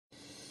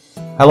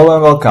Hello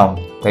and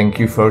welcome. Thank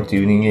you for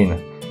tuning in.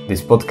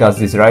 This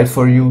podcast is right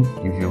for you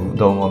if you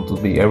don't want to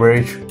be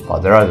average,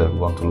 but rather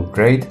want to look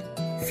great,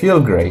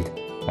 feel great,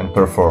 and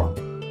perform.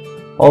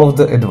 All of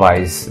the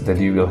advice that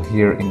you will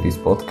hear in this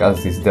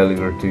podcast is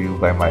delivered to you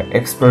by my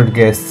expert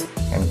guests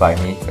and by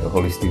me, a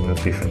holistic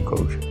nutrition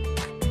coach.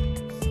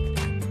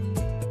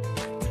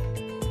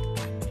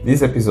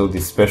 This episode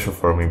is special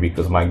for me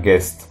because my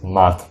guest,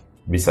 Matt,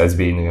 besides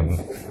being an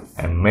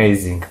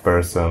amazing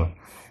person,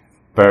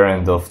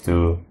 parent of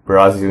two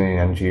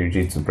Brazilian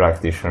Jiu-Jitsu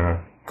practitioner,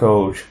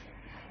 coach,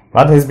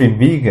 Matt has been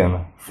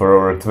vegan for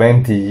over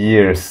 20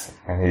 years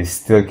and he's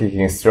still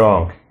kicking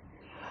strong.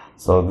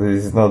 So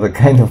this is not the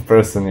kind of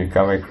person you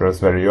come across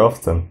very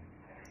often,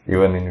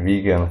 even in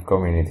vegan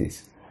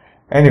communities.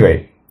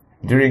 Anyway,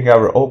 during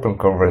our open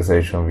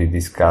conversation we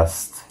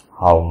discussed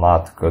how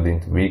Matt got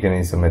into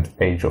veganism at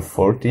the age of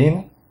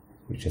 14,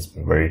 which has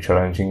been very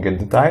challenging at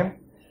the time.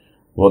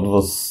 What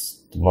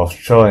was the most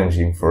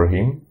challenging for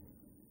him?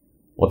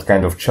 What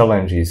kind of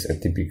challenges a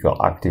typical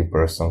active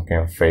person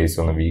can face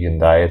on a vegan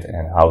diet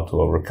and how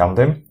to overcome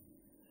them.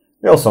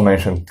 We also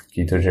mentioned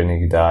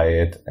ketogenic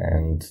diet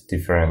and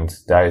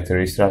different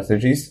dietary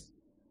strategies.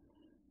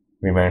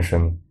 We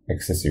mentioned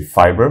excessive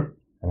fiber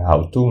and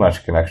how too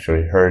much can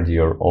actually hurt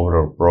your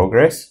overall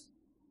progress.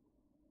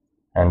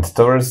 And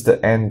towards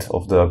the end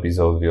of the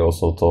episode, we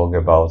also talk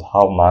about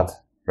how Matt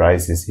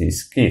raises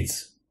his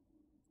kids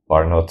who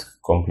are not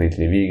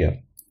completely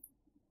vegan.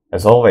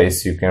 As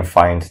always, you can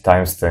find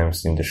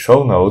timestamps in the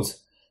show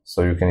notes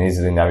so you can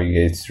easily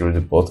navigate through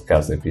the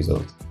podcast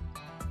episode.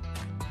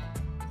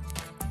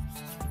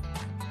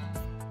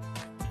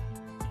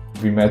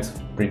 We met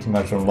pretty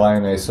much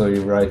online. I saw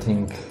you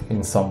writing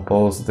in some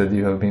posts that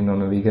you have been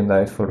on a vegan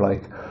diet for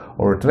like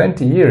over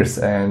 20 years,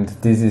 and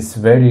this is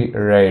very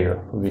rare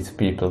with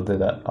people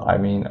that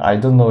I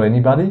don't know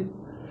anybody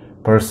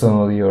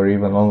personally or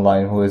even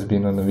online who has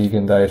been on a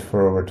vegan diet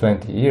for over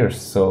 20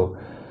 years. So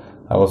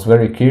I was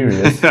very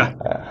curious. I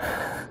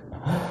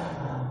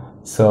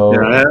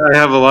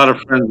have a lot of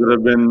friends that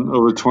have been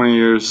over 20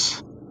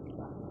 years.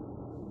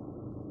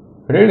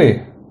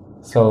 Really?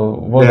 So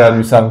what are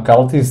you, some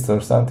cultist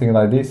or something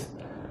like this?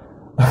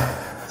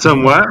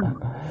 Some what?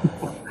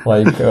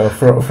 Like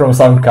from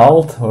some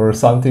cult or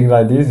something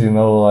like this,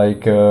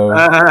 like...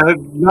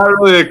 Not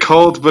really a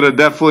cult, but it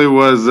definitely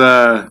was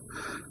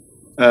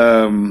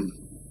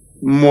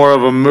more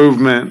of a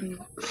movement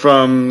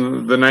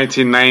from the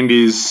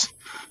 1990s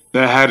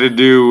that had to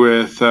do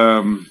with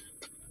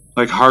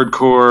like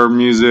hardcore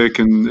music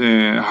and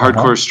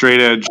hardcore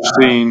straight edge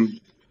scene.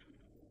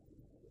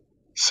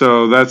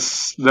 So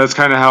that's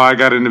kind of how I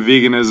got into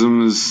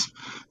veganism is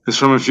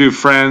from a few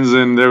friends,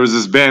 and there was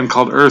this band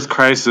called Earth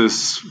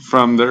Crisis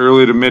from the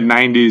early to mid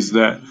 90s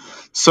that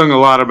sung a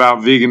lot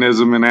about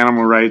veganism and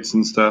animal rights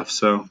and stuff.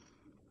 So.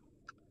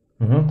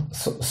 Mm-hmm.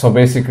 So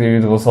basically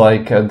it was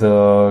like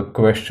the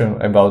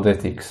question about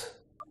ethics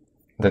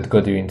that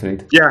got you into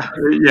it. Yeah.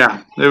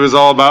 It was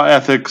all about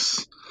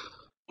ethics.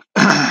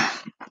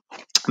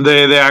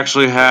 They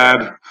actually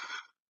had,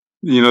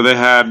 they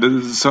had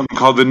something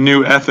called the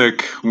New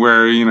Ethic,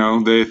 where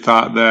they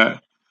thought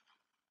that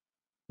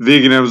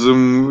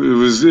veganism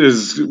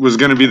was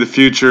going to be the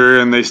future,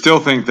 and they still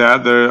think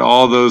that.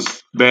 All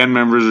those band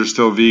members are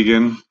still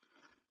vegan,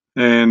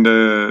 and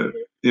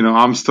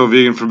I'm still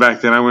vegan from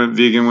back then. I went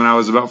vegan when I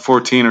was about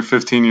 14 or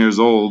 15 years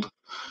old,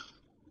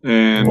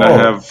 and Whoa. I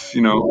have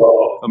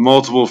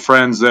multiple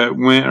friends that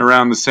went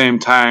around the same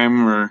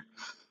time or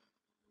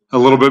a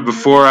little bit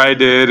before I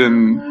did,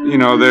 and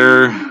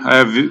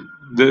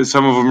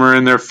some of them are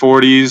in their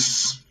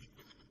 40s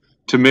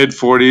to mid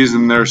 40s,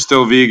 and they're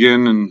still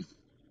vegan,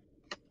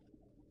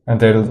 and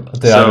they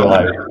are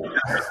alive.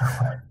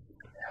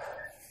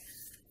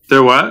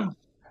 They're what?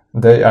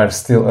 They are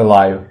still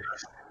alive.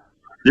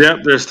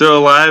 Yep, they're still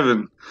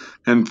alive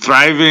and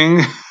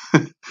thriving.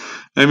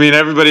 I mean,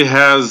 everybody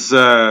has.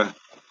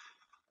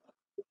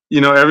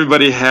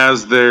 Everybody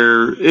has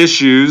their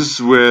issues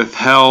with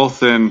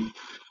health and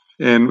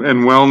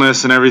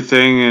wellness and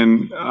everything.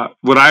 And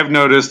what I've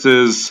noticed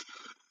is,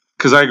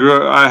 because I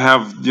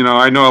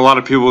know a lot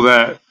of people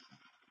that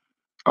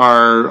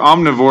are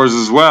omnivores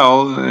as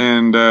well,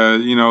 and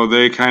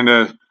they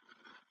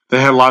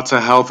had lots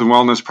of health and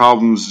wellness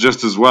problems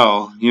just as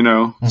well.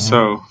 Mm-hmm.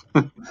 So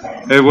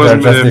it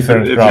wasn't if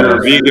you're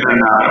a vegan or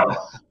not.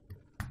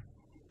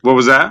 What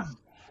was that?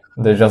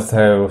 They just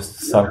have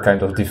some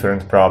kind of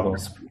different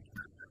problems.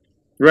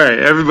 Right.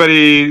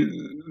 Everybody.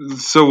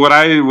 So what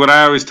I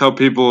always tell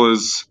people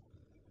is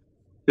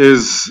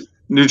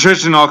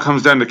nutrition all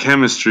comes down to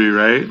chemistry,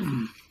 right?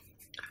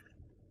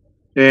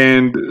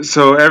 And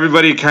so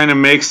everybody kind of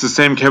makes the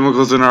same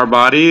chemicals in our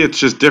body. It's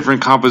just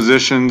different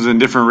compositions and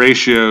different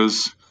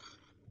ratios,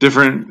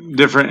 different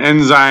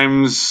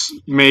enzymes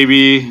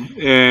maybe,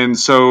 and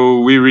so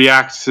we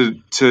react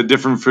to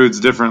different foods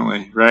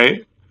differently,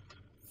 right?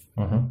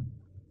 Mm-hmm.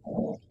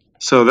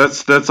 So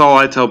that's all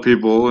I tell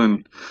people.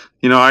 And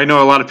I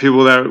know a lot of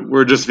people that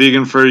were just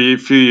vegan for a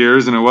few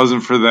years and it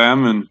wasn't for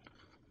them,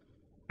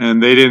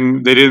 and they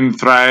didn't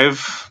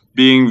thrive.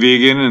 being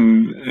vegan,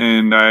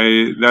 and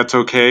that's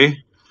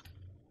okay.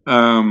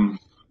 But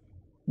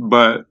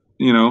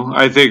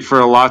I think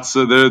for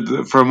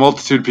for a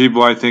multitude of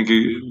people, I think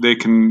they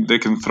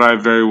can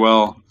thrive very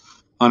well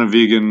on a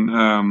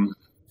vegan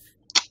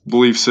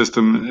belief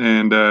system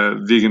and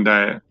vegan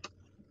diet.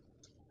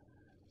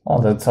 Oh,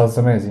 that sounds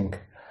amazing.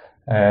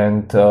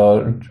 And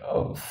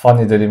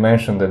funny that you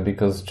mentioned that,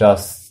 because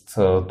just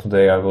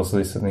today I was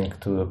listening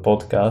to a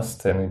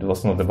podcast, and it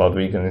was not about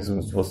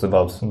veganism, it was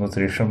about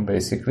nutrition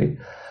basically.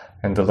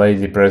 And the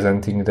lady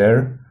presenting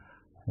there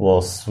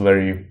was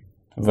very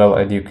well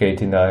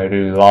educated. I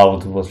really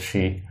loved what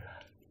she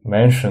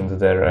mentioned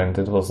there, and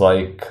it was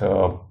like,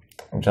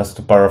 just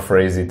to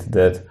paraphrase it,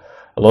 that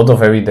a lot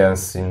of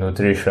evidence in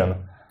nutrition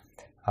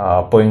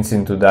points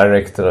into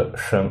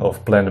direction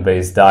of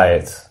plant-based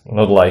diets,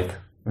 not like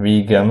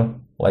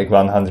vegan, like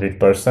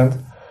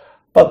 100%,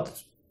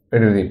 but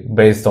really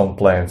based on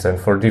plants, and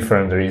for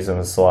different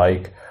reasons,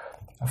 like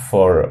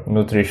for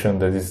nutrition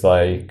that is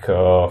like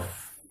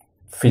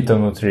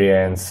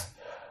phytonutrients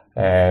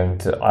and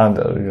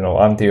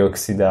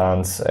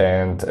antioxidants,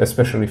 and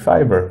especially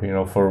fiber,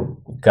 for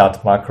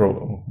gut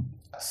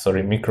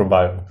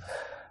microbiome.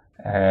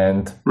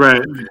 And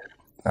Right.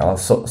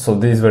 so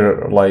these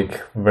were like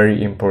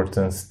very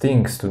important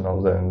things to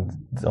know. And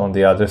on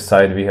the other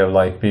side, we have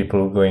like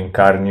people going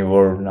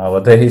carnivore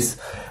nowadays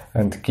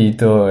and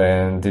keto,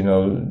 and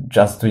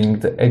just doing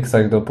the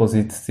exact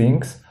opposite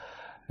things.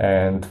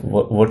 And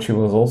what she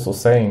was also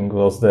saying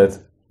was that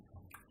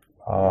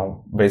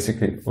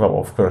basically, well,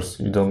 of course,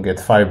 you don't get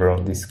fiber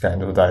on this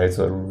kind of diets,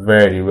 or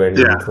very, very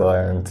little,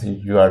 and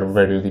you are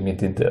very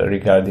limited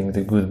regarding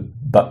the good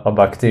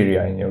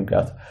bacteria in your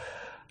gut.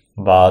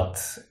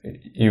 But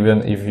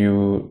even if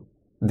you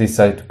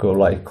decide to go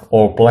like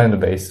all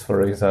plant-based,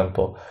 for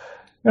example,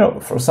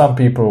 for some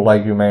people,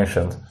 like you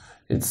mentioned,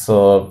 it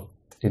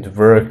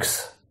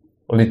works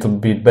a little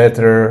bit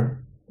better.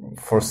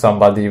 For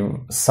somebody,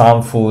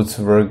 some foods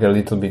work a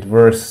little bit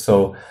worse.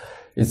 So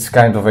it's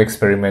kind of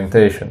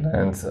experimentation.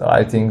 And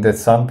I think that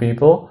some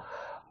people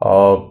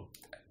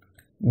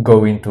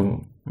go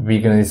into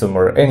veganism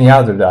or any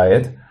other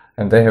diet,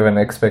 and they have an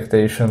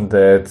expectation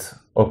that,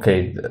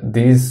 okay,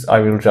 I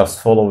will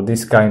just follow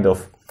this kind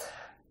of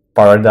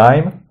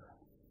paradigm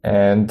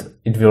and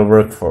it will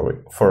work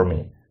for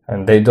me.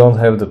 And they don't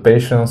have the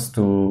patience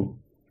to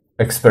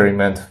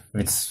experiment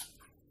with,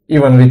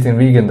 even within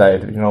vegan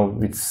diet,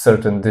 with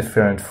certain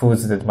different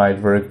foods that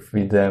might work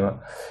with them,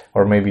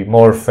 or maybe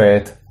more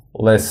fat,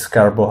 less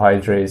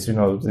carbohydrates,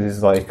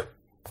 these like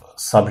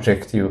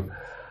subjective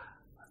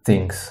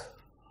things.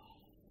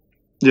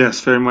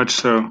 Yes, very much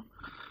so.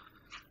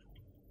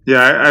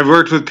 Yeah, I've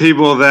worked with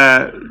people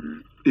that,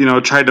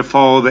 tried to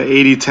follow the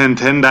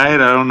 80-10-10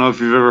 diet. I don't know if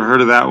you've ever heard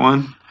of that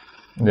one.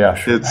 Yeah,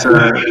 sure. It's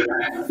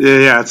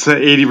it's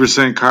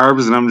 80%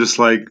 carbs, and I'm just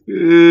like,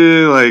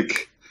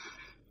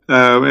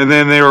 and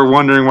then they were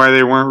wondering why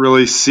they weren't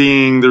really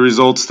seeing the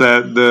results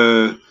that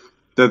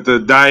the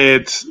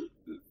diet,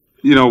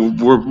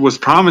 was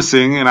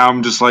promising. And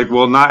I'm just like,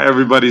 well, not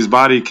everybody's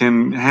body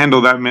can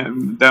handle that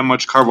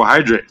much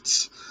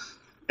carbohydrates,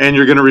 and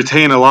you're going to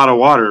retain a lot of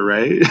water,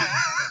 right?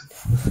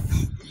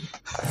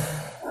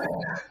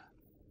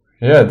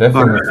 Yeah,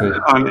 definitely.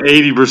 On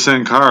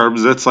 80%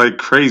 carbs, that's like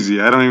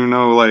crazy. I don't even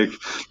know, like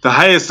the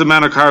highest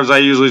amount of carbs I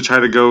usually try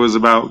to go is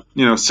about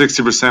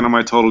 60% of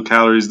my total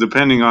calories,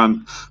 depending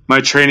on my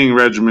training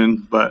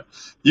regimen. But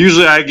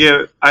usually I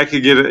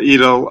could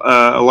eat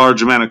a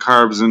large amount of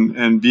carbs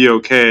and be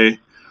okay.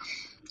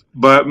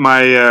 But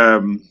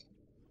my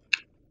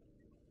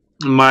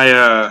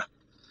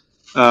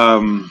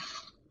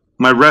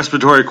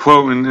respiratory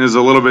quotient is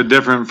a little bit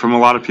different from a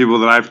lot of people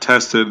that I've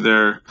tested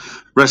their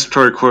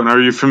respiratory quotient. Are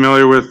you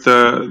familiar with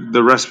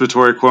the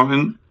respiratory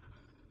quotient?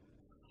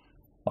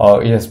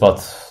 Yes,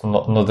 but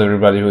not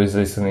everybody who is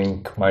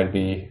listening might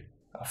be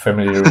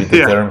familiar with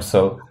the term.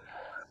 So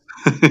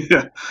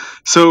yeah.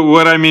 So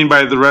what I mean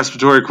by the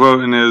respiratory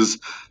quotient is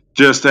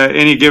just at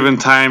any given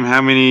time how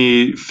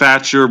many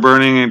fats you're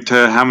burning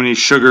into how many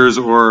sugars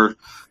or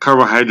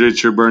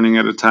carbohydrates you're burning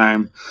at a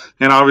time.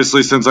 And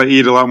obviously, since I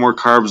eat a lot more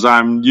carbs,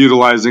 I'm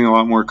utilizing a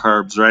lot more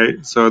carbs,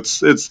 right? So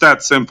it's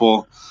that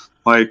simple.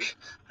 Like,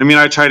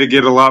 I try to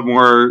get a lot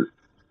more,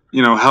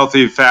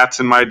 healthy fats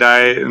in my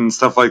diet and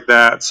stuff like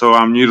that. So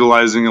I'm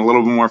utilizing a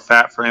little bit more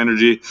fat for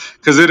energy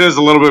because it is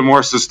a little bit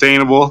more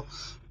sustainable.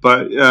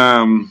 But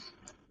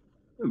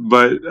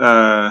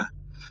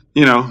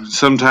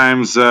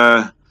sometimes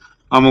I'm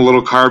a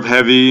little carb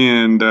heavy,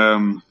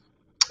 and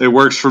it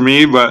works for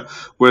me. But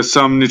with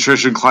some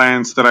nutrition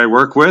clients that I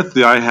work with,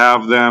 I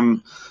have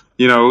them,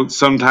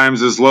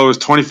 sometimes as low as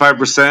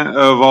 25%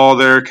 of all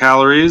their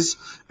calories,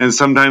 and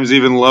sometimes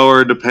even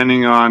lower,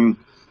 depending on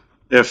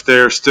if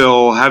they're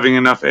still having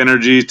enough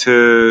energy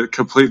to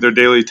complete their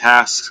daily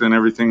tasks and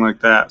everything like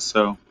that.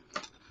 So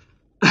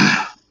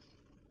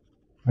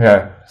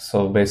yeah,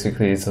 so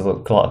basically it's a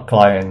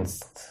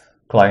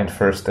client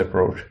first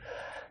approach.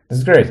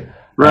 It's great.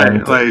 Right.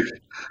 And like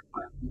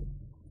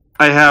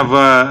I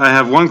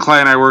have one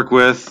client I work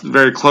with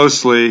very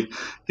closely,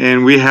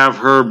 and we have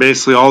her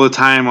basically all the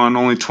time on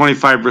only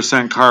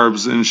 25%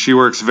 carbs, and she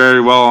works very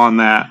well on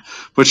that.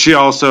 But she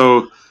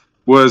also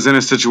was in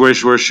a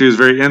situation where she was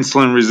very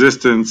insulin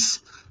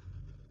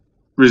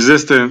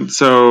resistant,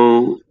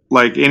 so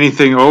like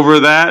anything over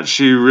that,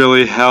 she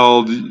really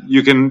held.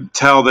 You can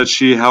tell that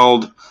she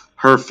held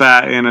her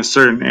fat in a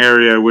certain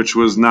area, which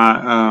was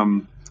not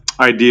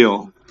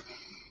ideal.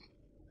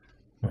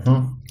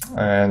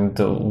 And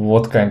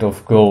what kind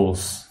of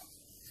goals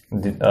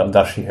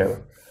does she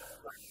have?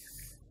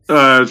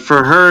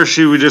 For her,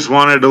 she just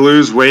wanted to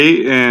lose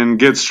weight and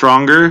get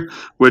stronger,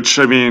 which,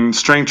 I mean,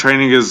 strength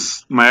training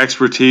is my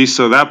expertise,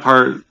 so that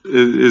part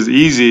is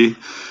easy.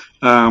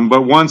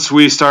 But once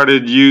we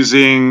started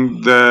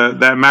using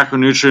that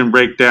macronutrient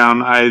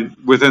breakdown,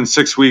 within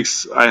 6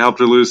 weeks I helped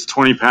her lose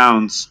 20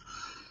 pounds.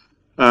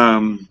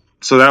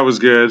 So that was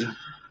good.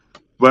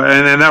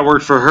 And that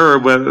worked for her,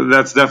 but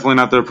that's definitely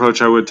not the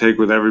approach I would take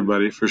with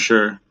everybody, for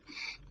sure.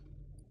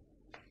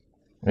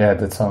 Yeah,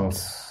 that sounds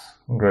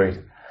great.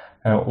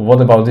 And what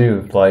about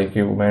you? Like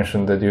you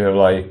mentioned that you have,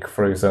 like,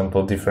 for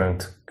example,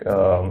 different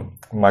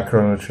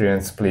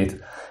macronutrient split.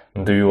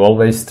 Do you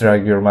always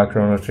track your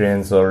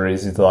macronutrients, or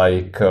is it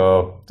like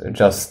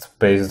just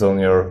based on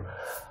your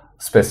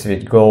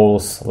specific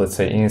goals, let's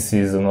say in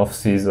season, off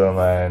season,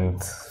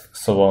 and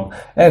so on?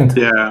 And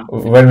Yeah.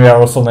 when we are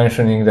also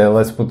mentioning that,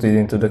 let's put it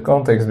into the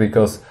context,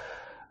 because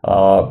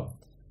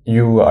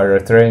you are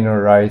a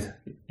trainer, right?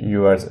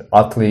 You are an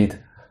athlete.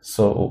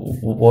 So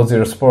what's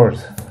your sport?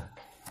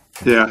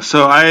 Yeah,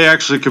 so I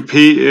actually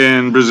compete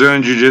in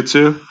Brazilian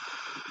Jiu-Jitsu,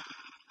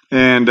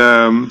 and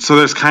so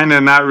there's kind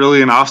of not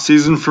really an off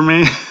season for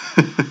me.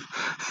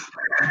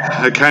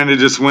 I kind of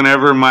just,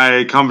 whenever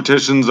my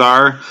competitions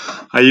are,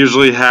 I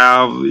usually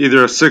have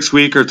either a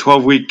 6-week or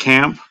 12-week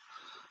camp,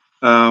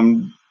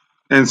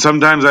 and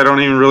sometimes I don't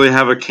even really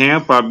have a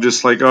camp. I'm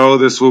just like, oh,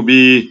 this will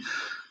be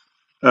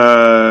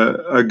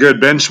a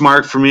good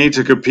benchmark for me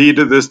to compete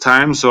at this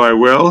time, so I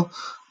will.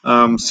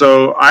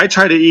 So I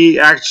try to eat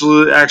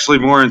actually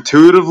more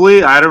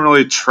intuitively. I don't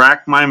really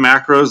track my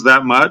macros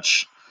that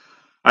much.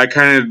 I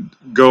kind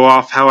of go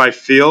off how I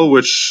feel,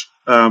 which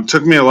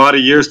took me a lot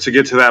of years to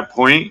get to that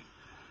point.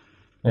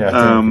 Yeah,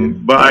 thank you.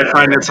 But I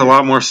find it's a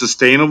lot more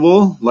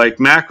sustainable. Like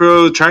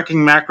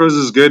tracking macros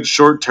is good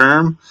short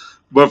term,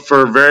 but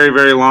for very,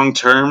 very long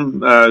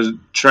term,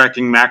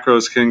 tracking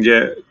macros can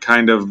get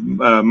kind of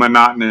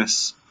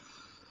monotonous.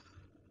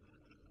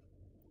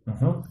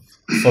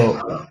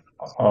 So,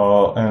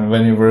 and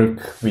when you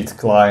work with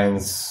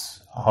clients,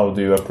 how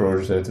do you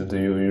approach that? Do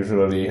you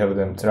usually have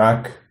them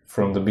track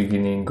from the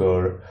beginning,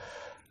 or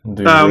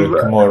do you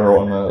work more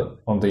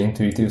on the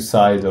intuitive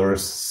side, or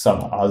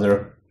some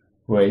other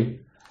way?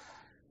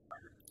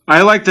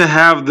 I like to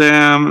have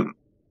them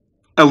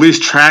at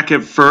least track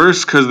it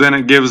first, because then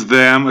it gives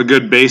them a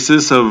good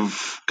basis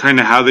of kind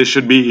of how they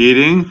should be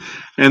eating.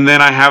 And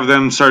then I have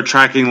them start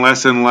tracking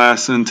less and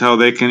less until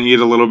they can eat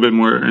a little bit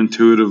more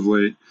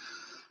intuitively.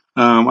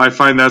 I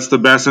find that's the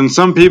best. And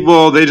some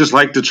people, they just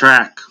like to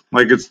track.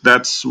 Like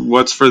that's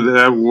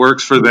that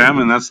works for them,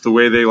 and that's the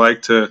way they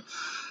like to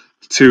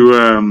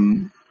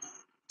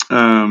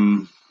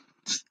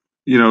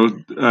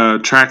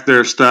track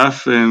their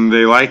stuff, and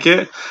they like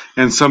it.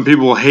 And some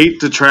people hate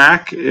to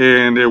track,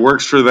 and it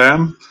works for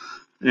them.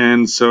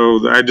 And so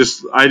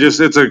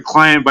it's a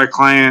client by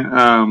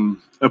client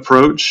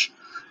approach.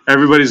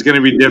 Everybody's going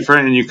to be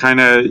different, and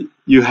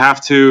you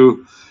have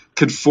to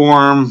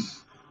conform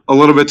a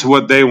little bit to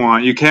what they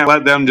want. You can't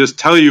let them just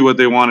tell you what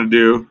they want to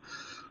do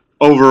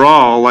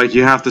overall. Like,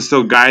 you have to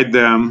still guide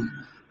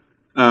them,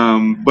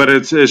 but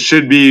it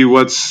should be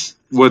what's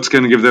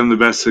going to give them the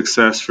best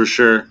success, for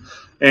sure.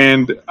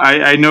 And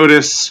I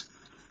notice,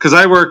 because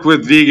I work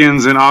with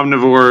vegans and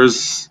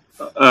omnivores,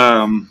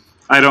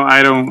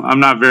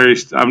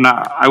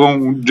 I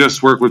won't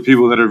just work with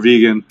people that are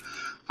vegan.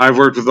 I've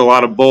worked with a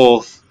lot of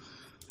both,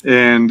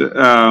 and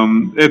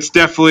it's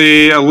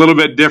definitely a little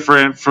bit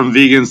different from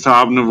vegans to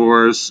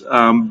omnivores,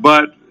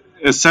 but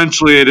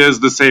essentially it is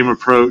the same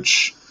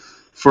approach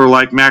for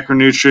like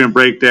macronutrient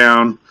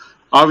breakdown.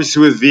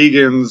 Obviously with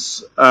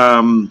vegans,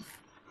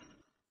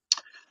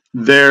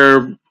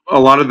 a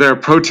lot of their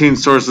protein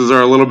sources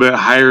are a little bit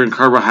higher in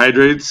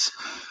carbohydrates,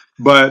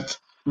 but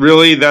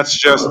really that's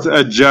just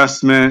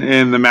adjustment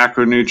in the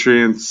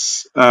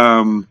macronutrients,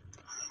 and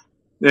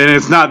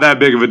it's not that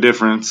big of a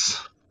difference.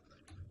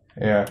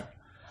 Yeah.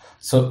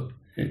 So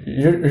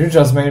you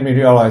just made me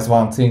realize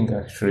one thing,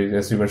 actually,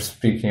 as you were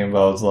speaking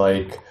about,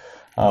 like,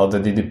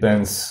 that it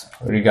depends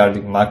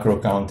regarding macro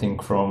counting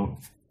from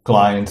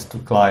client to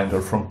client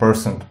or from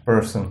person to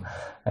person,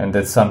 and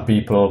that some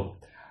people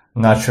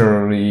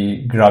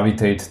naturally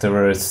gravitate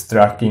towards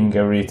tracking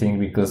everything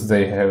because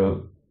they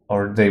have,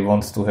 or they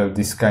want to have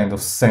this kind of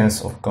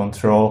sense of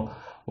control,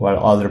 while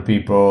other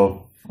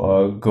people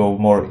go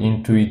more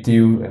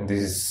intuitive, and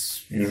this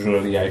is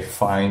usually, I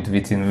find,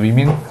 within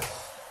women.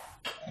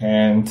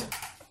 And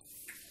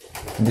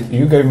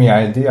you gave me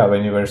an idea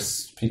when you were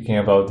speaking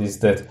about this,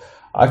 that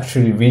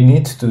actually we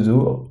need to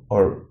do,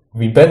 or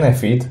we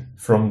benefit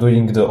from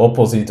doing the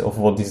opposite of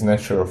what is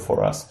natural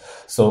for us.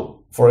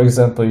 So, for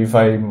example, if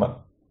I'm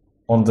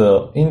on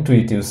the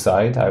intuitive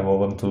side, I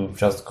want to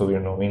just go,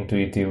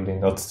 intuitively,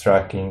 not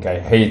tracking. I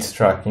hate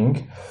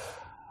tracking.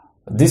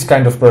 This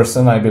kind of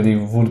person, I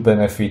believe, would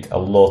benefit a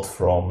lot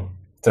from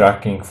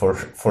tracking for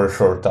a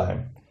short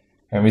time.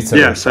 And vice versa.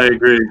 Yes, I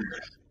agree.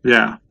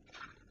 Yeah.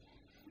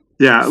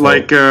 Yeah, So-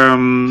 like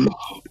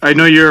I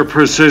know you're a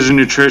precision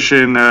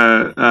nutrition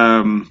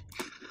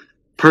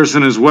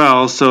person as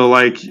well. So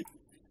like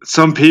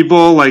some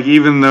people, like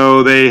even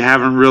though they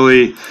haven't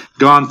really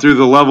gone through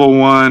the level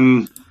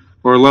 1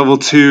 or level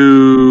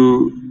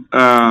 2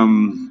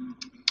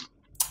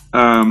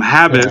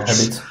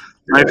 habits,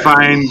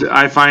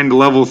 I find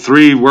level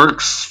 3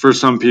 works for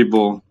some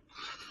people.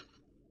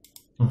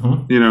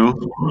 You know,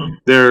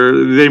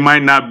 they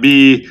might not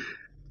be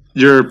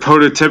your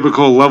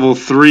prototypical level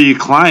 3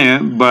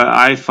 client, but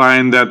I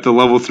find that the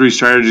level 3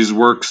 strategies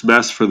works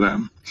best for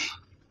them.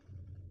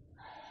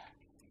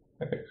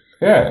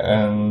 Yeah,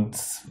 and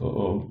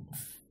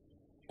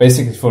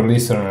basically for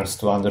listeners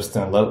to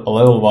understand,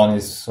 level 1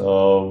 is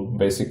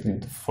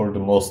basically for the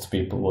most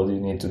people what you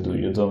need to do.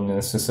 You don't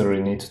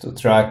necessarily need to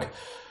track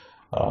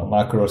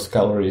macros,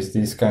 calories,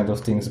 these kind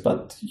of things,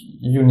 but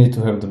you need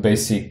to have the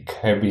basic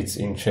habits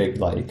in check,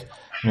 like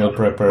meal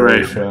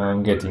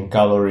preparation, getting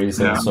calories,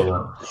 and so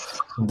on.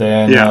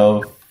 Then,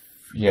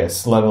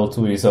 yes, level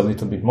 2 is a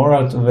little bit more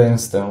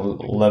advanced,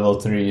 and level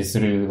 3 is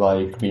really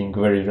like being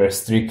very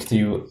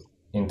restrictive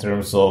in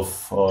terms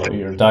of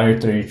your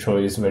dietary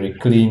choice, very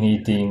clean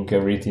eating,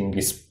 everything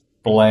is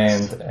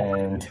planned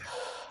and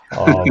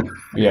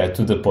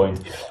to the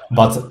point.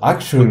 But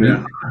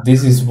actually,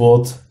 this is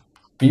what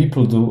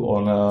people do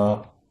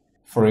on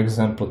for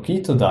example,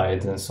 keto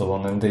diet and so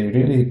on, and they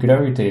really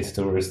gravitate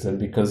towards that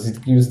because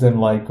it gives them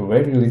like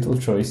very little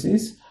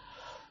choices.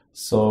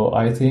 So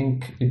I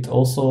think it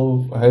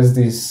also has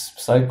this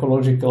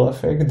psychological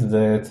effect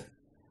that,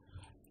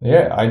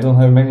 I don't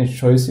have many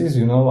choices,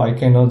 I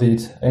cannot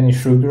eat any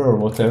sugar or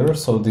whatever,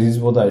 so this is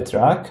what I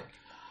track.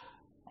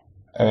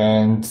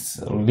 And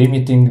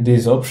limiting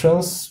these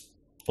options,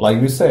 like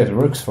you said,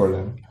 works for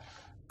them.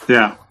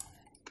 Yeah.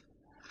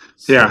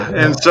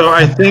 And so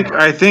I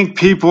think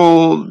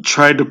people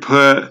try to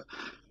put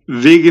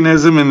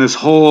veganism in this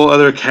whole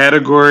other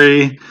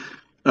category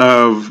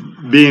of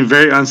being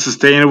very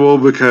unsustainable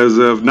because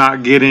of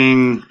not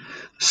getting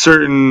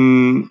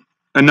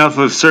enough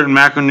of certain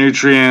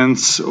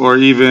macronutrients or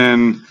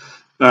even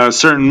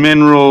certain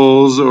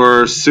minerals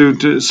or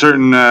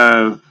certain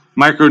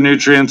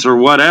micronutrients or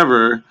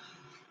whatever.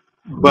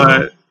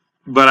 But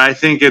I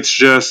think it's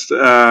just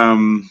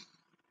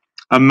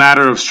a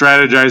matter of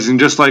strategizing,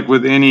 just like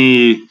with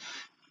any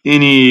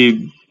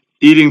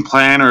eating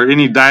plan or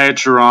any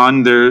diet you're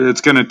on. It's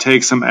going to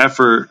take some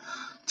effort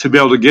to be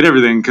able to get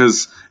everything,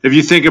 because if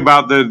you think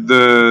about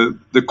the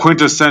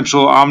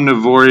quintessential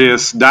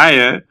omnivorous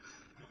diet,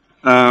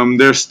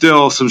 there's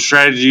still some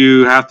strategy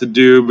you have to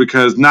do,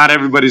 because not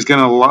everybody's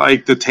going to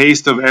like the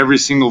taste of every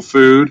single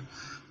food,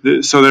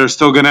 so they're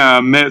still going to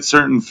omit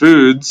certain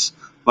foods.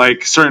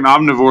 Like certain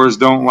omnivores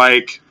don't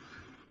like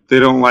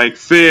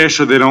fish,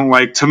 or they don't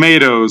like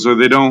tomatoes, or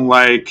they don't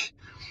like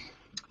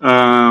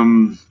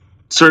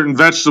certain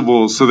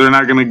vegetables, so they're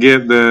not going to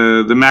get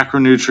the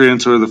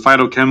macronutrients or the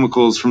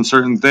phytochemicals from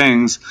certain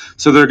things,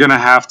 so they're going to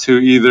have to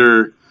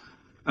either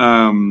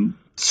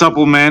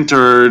supplement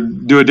or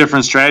do a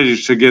different strategy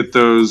to get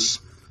those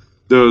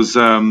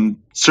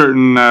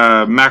certain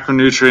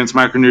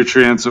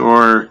micronutrients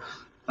or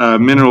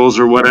minerals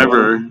or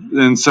whatever.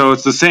 And so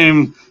it's the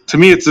same, to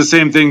me it's the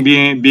same thing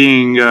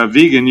being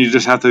vegan. You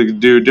just have to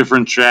do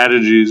different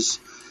strategies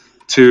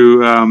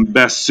to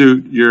best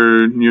suit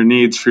your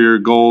needs for your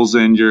goals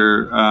and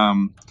your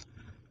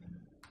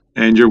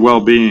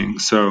well-being.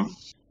 So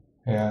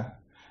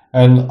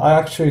and I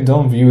actually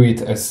don't view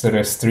it as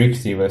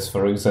restrictive as,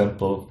 for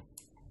example,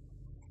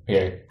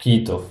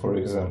 keto, for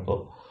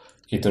example,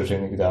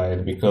 ketogenic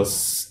diet, because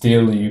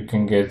still you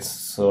can get,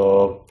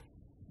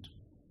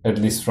 at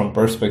least from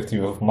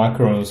perspective of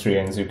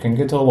macronutrients, you can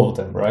get all of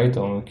them, right?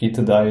 On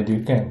keto diet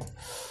you can't.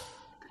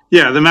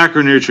 Yeah, the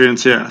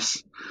macronutrients,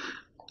 yes.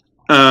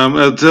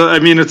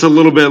 It's a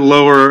little bit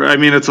lower.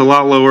 It's a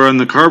lot lower on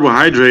the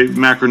carbohydrate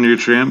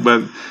macronutrient,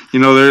 but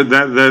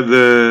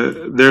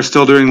they're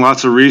still doing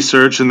lots of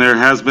research, and there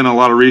has been a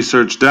lot of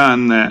research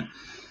done that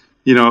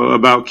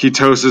about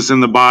ketosis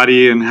in the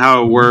body and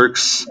how it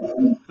works,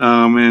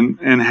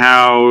 and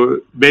how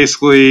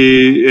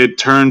basically it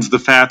turns the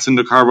fats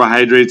into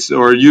carbohydrates,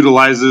 or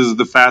utilizes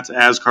the fats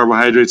as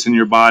carbohydrates in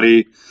your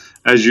body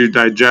as you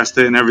digest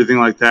it and everything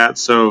like that.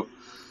 So,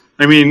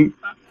 I don't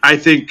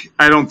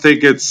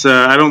think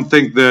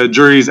the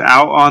jury's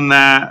out on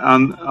that,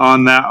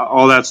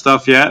 all that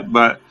stuff yet,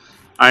 but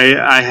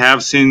I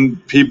have seen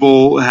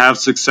people have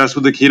success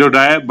with the keto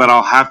diet, but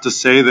I'll have to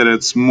say that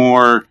it's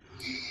more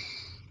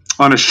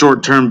on a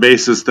short-term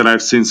basis that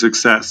I've seen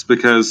success,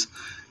 because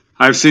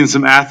I've seen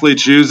some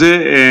athletes use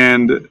it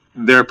and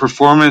their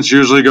performance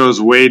usually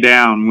goes way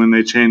down when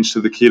they change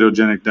to the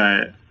ketogenic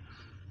diet.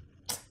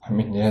 I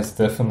mean, yes,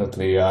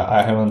 definitely.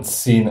 I haven't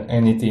seen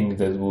anything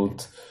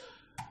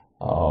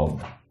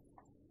um,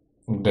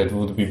 that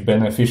would be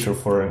beneficial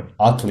for an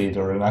athlete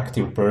or an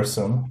active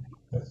person.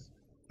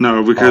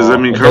 No, because I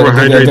mean That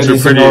carbohydrates are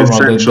is a pretty normal,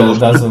 essential. that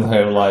doesn't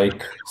have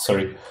like,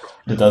 sorry,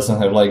 that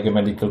doesn't have like a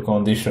medical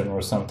condition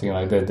or something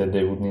like that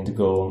they would need to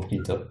go on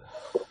keto.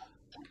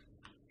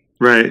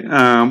 Right.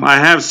 I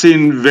have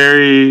seen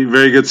very,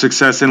 very good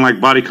success in like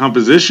body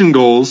composition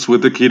goals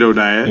with the keto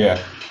diet.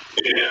 Yeah.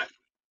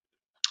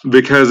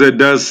 Because it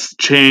does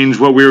change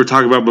what we were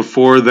talking about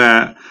before,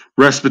 that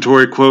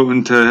respiratory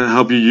quotient to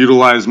help you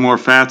utilize more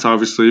fats,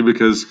 obviously,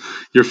 because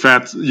your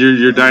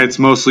diet's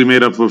mostly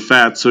made up of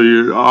fat, so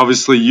you're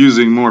obviously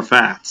using more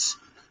fats.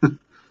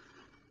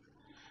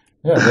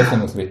 Yeah,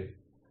 definitely.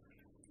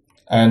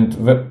 And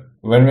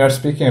when we are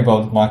speaking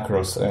about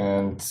macros,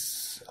 and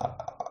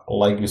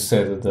like you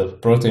said, the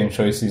protein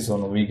choices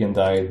on a vegan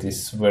diet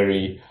is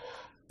very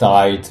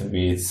tight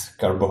with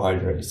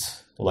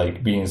carbohydrates,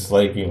 like beans,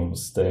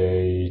 legumes.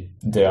 They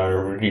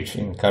are rich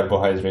in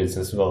carbohydrates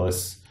as well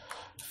as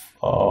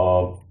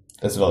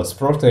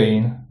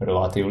protein,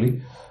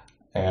 relatively,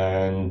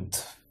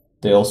 and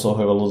they also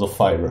have a lot of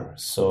fiber.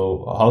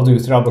 So how do you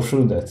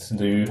troubleshoot that?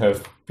 Do you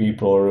have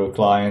people or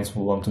clients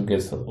who want to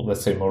get,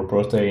 let's say, more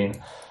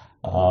protein,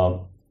 uh,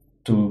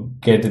 to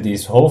get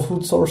these whole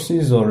food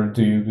sources, or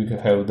do you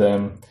have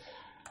them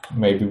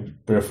maybe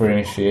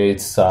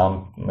differentiate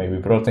some maybe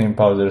protein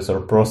powders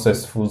or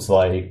processed foods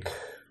like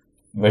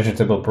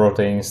vegetable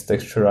proteins,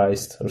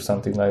 texturized or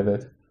something like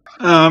that?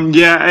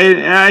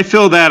 Yeah, I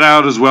fill that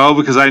out as well,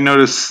 because I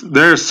notice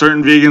there are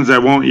certain vegans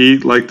that won't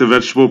eat like the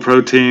vegetable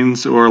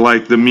proteins or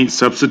like the meat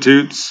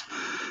substitutes,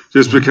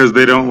 just because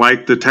they don't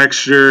like the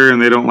texture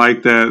and they don't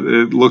like that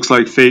it looks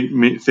like fake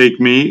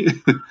meat.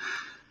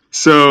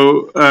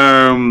 So,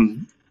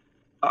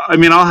 I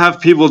mean, I'll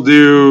have people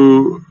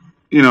do,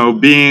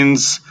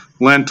 beans,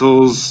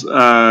 lentils.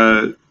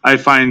 I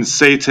find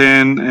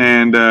seitan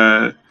and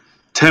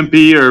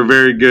tempeh are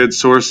very good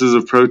sources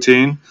of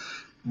protein.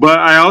 But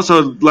I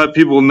also let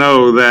people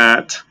know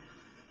that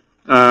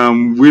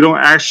we don't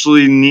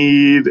actually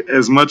need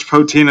as much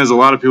protein as a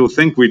lot of people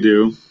think we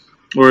do,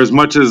 or as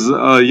much as,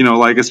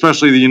 like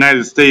especially the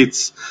United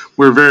States,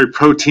 we're very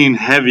protein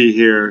heavy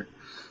here.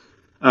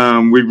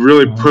 We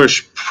really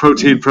push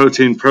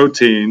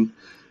protein.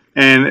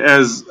 And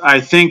as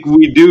I think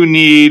we do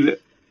need,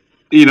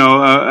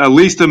 at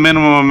least a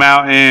minimum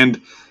amount.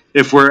 And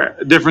if we're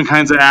different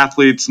kinds of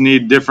athletes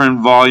need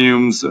different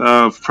volumes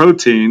of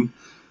protein,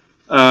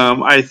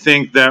 I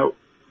think that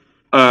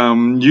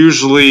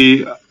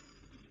usually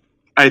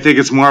I think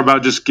it's more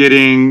about just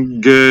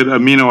getting good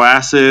amino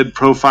acid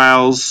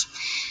profiles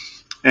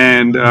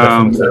and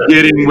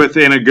getting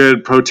within a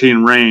good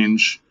protein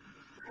range.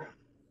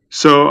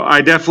 So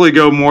I definitely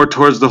go more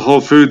towards the whole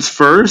foods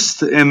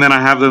first, and then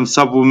I have them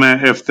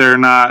supplement if they're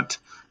not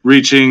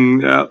reaching,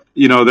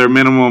 their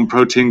minimum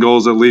protein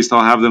goals. At least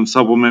I'll have them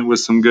supplement with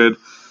some good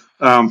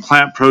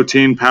plant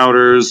protein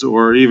powders,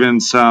 or even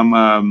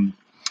some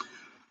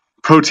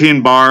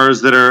protein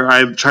bars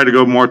I try to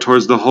go more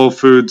towards the whole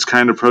foods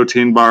kind of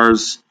protein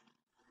bars,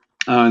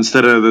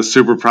 instead of the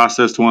super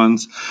processed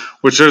ones.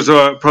 Which there's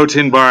a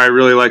protein bar I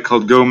really like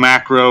called Go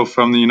Macro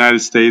from the United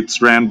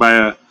States, ran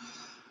by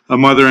a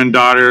mother and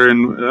daughter,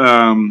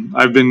 and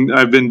I've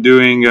been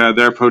doing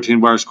their protein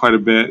bars quite a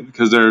bit,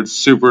 because they're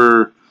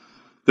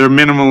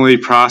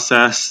minimally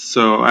processed,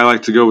 so I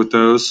like to go with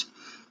those.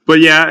 But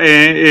yeah,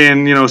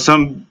 and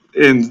some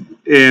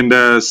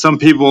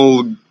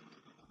people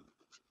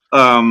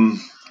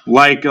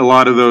like a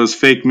lot of those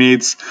fake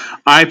meats.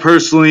 I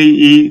personally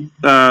eat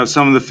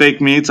some of the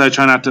fake meats. I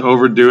try not to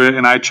overdo it,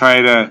 and I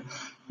try to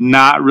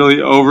not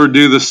really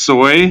overdo the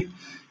soy.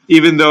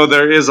 Even though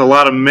there is a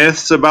lot of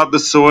myths about the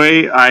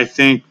soy, I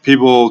think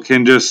people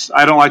can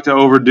I don't like to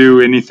overdo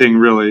anything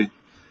really.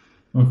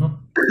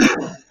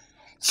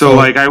 So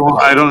like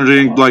I don't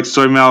drink like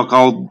soy milk.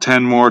 I'll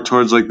tend more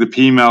towards like the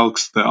pea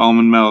milks, the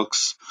almond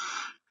milks.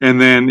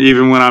 And then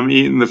even when I'm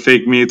eating the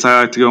fake meats,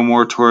 I like to go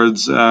more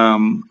towards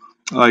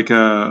like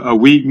a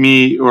wheat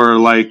meat, or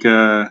like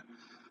or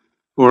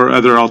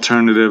other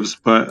alternatives.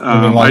 But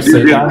I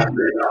do get,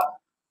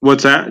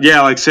 what's that?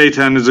 Yeah, like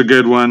seitan is a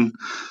good one.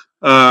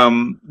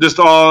 Just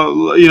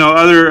all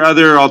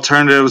other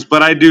alternatives,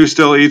 but I do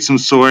still eat some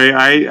soy.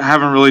 I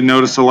haven't really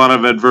noticed a lot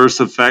of adverse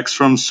effects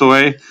from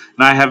soy, and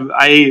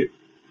I ate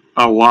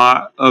a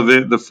lot of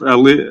it,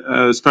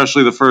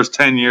 especially the first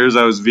 10 years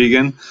I was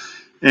vegan,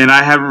 and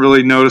I haven't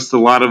really noticed a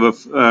lot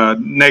of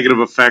negative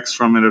effects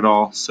from it at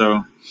all.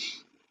 So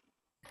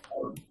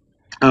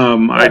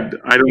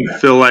I don't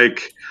feel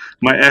like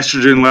my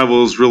estrogen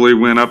levels really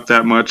went up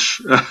that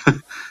much or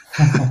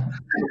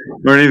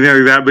anything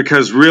like that,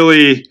 because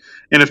really,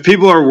 and if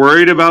people are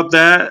worried about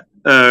that,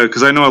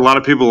 because I know a lot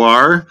of people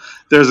are,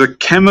 there's a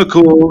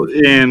chemical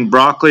in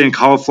broccoli and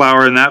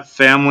cauliflower and that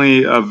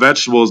family of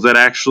vegetables that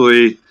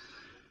actually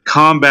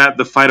combat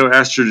the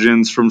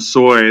phytoestrogens from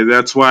soy.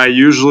 That's why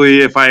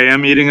usually if I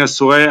am eating a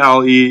soy,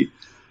 I'll eat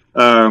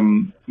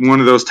one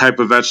of those type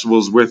of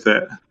vegetables with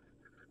it.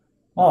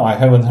 Oh, I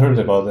haven't heard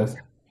about that.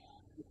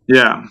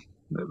 Yeah,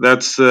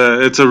 that's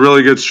it's a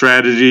really good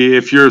strategy.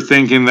 If you're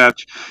thinking that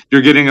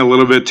you're getting a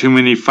little bit too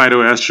many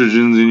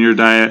phytoestrogens in your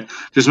diet,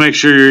 just make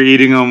sure you're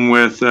eating them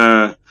with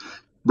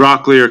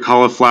broccoli or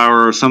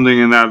cauliflower or something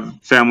in that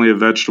family of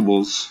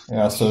vegetables.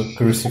 Yeah, so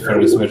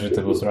cruciferous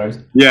vegetables, right?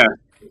 Yeah.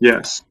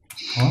 Yes.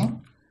 Huh?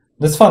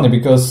 That's funny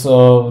because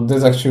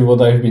that's actually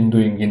what I've been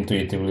doing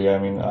intuitively. I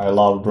mean, I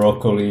love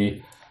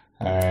broccoli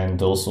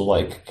and also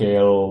like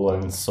kale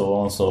and so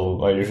on.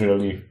 So I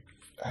usually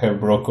have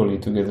broccoli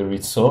together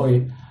with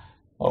soy,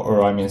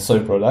 or I mean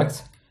soy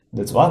products.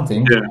 That's one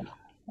thing. Yeah.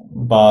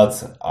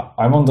 But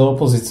I'm on the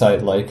opposite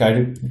side. Like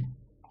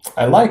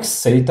I like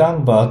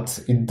seitan,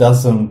 but it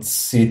doesn't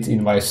sit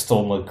in my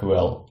stomach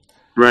well.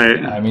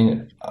 Right. I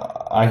mean,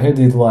 I had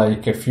it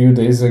like a few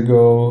days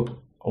ago,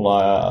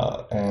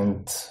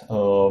 and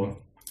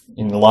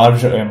in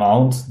larger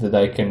amount that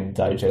I can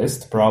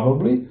digest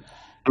probably.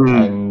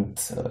 Mm.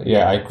 And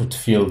yeah, I could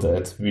feel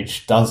that,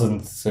 which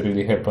doesn't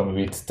really happen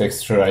with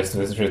texturized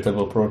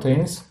vegetable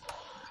proteins.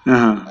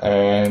 Uh-huh.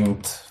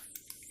 And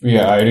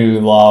yeah, I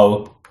really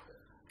love.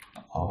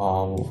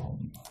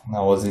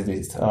 Now was it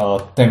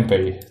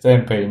tempeh,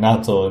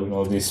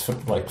 natto, these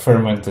like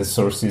fermented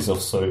sources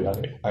of soy.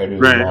 I really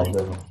Right. love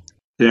them.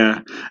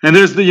 Yeah, and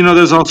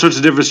there's all sorts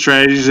of different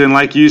strategies, and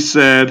like you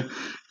said,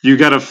 you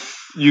gotta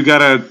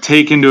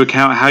take into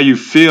account how you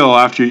feel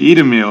after you eat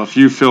a meal. If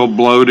you feel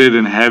bloated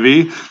and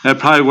heavy, that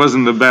probably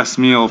wasn't the best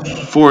meal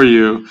for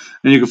you,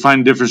 and you can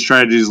find different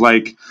strategies.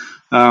 Like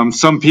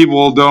some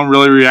people don't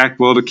really react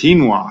well to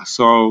quinoa,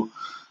 so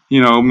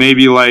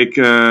maybe like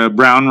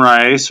brown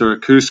rice or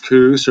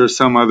couscous or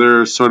some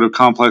other sort of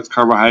complex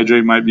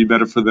carbohydrate might be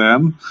better for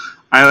them.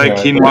 I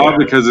like Yeah, quinoa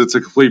because it's a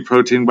complete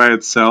protein by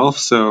itself,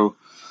 so.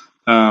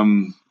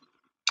 Um,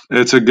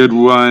 it's a good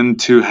one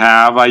to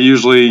have. I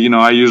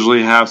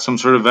usually have some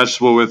sort of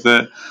vegetable with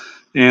it,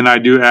 and I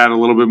do add a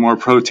little bit more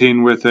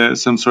protein with it,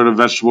 some sort of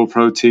vegetable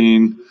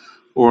protein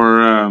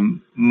or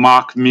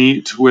mock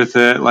meat with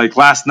it. Like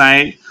last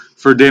night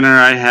for dinner,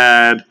 I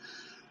had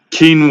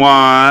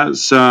quinoa,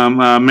 some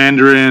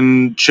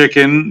Mandarin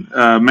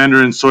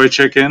soy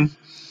chicken,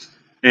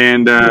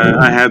 and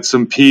I had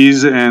some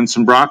peas and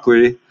some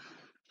broccoli.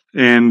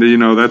 And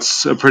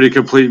that's a pretty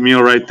complete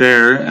meal right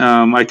there.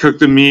 I cooked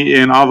the meat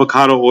in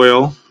avocado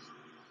oil,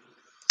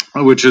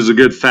 which is a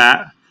good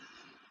fat.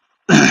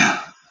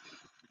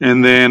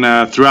 And then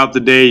throughout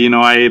the day,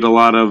 I ate a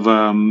lot of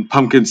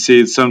pumpkin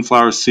seeds,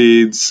 sunflower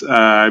seeds.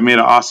 I made an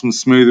awesome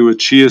smoothie with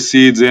chia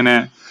seeds in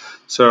it.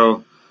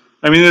 So,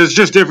 I mean, there's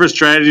just different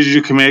strategies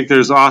you can make.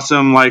 There's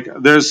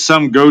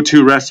some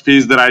go-to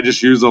recipes that I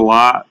just use a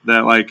lot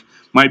that like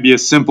might be a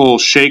simple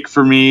shake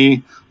for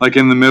me, like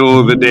in the middle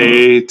of the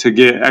day to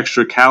get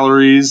extra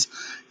calories.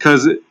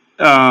 Because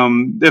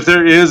if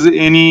there is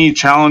any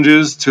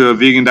challenges to a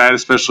vegan diet,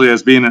 especially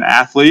as being an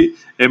athlete,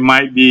 it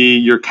might be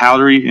your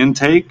calorie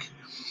intake.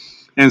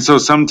 And so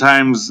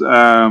sometimes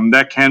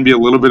that can be a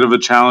little bit of a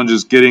challenge,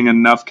 is getting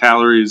enough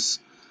calories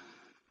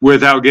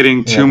without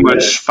getting too yeah.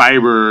 much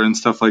fiber and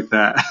stuff like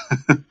that.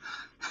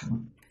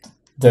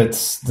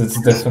 That's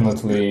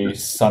definitely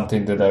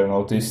something that I've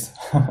noticed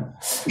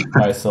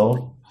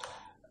myself,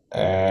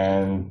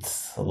 and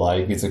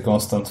like it's a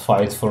constant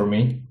fight for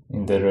me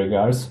in that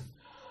regards.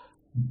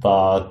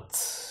 But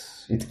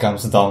it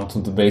comes down to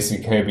the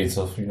basic habits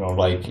of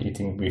like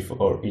eating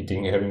before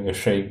eating, having a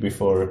shake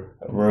before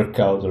a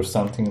workout or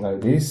something like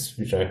this,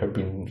 which I have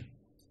been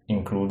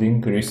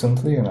including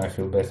recently, and I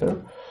feel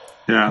better.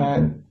 Yeah.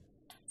 And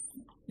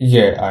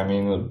yeah, I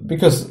mean,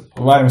 because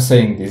why I'm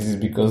saying this is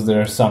because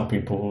there are some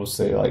people who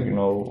say like,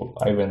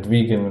 I went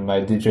vegan and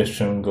my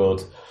digestion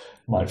got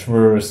much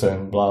worse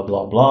and blah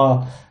blah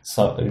blah.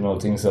 So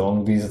things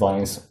along these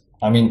lines.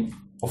 I mean,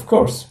 of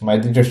course, my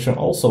digestion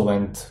also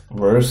went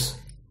worse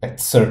at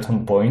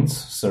certain points,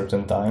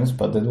 certain times,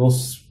 but that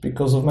was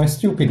because of my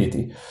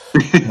stupidity.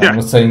 Now, I'm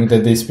not saying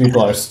that these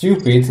people are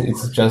stupid.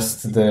 It's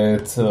just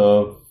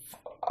that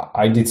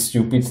I did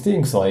stupid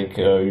things like,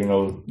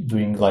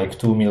 doing like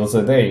 2 meals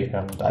a day.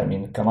 And I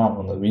mean, come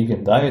on a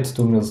vegan diet,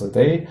 2 meals a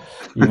day,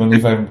 even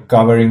if I'm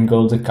covering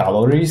all the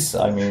calories,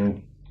 I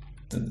mean,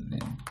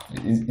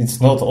 it's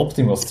not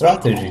optimal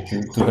strategy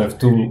to have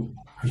two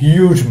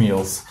huge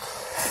meals.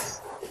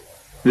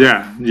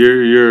 Yeah,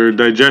 your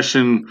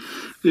digestion,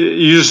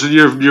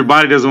 your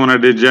body doesn't want to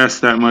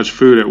digest that much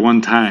food at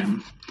one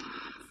time.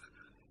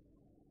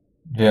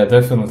 Yeah,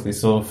 definitely.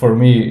 So for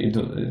me,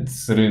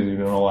 it's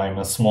really, I'm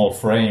a small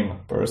frame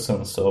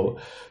person. So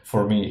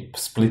for me,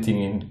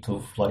 splitting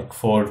into like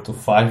 4 to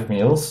 5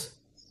 meals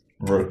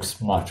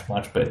works much,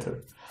 much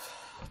better.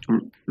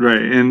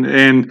 Right.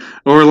 And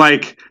or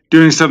like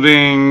doing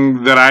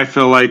something that I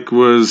feel like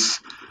was,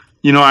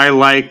 I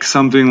like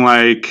something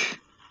like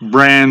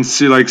like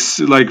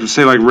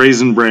say like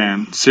Raisin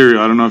Bran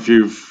cereal. I don't know if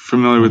you're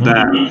familiar with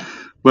that,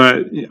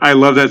 but I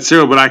love that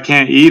cereal, but I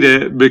can't eat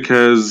it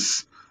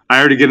because I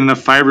already get enough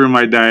fiber in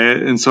my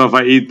diet, and so if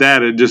I eat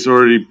that,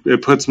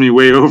 it puts me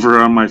way over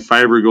on my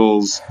fiber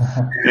goals,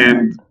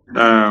 and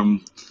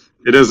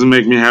it doesn't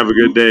make me have a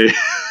good day.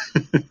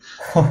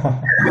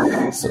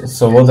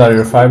 So what are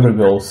your fiber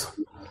goals?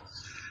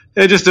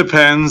 It just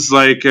depends.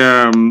 Like,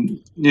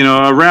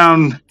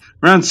 around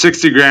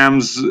 60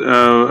 grams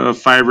of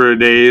fiber a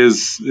day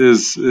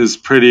is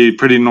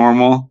pretty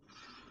normal.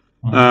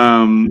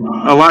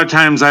 A lot of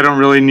times I don't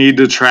really need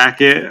to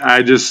track it.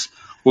 I just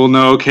will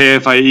know, okay,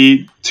 if I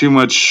eat too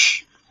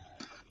much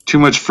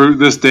fruit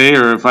this day,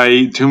 or if I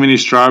eat too many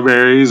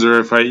strawberries, or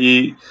if I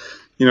eat,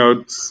 you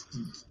know,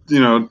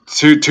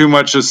 too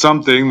much of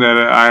something,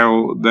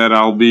 that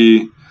I'll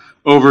be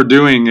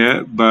overdoing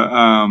it.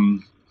 But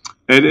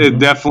it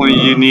definitely,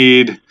 you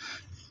need.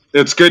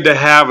 It's good to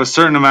have a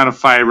certain amount of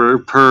fiber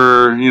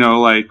per,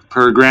 like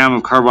per gram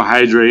of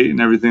carbohydrate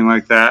and everything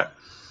like that.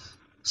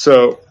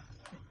 So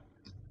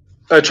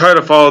I try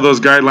to follow those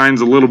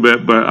guidelines a little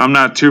bit, but I'm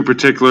not too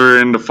particular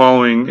into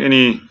following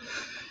any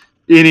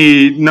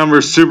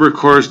numbers super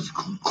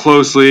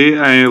closely.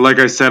 Like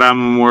I said, I'm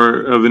more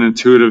of an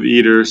intuitive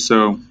eater,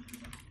 so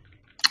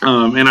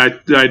and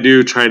I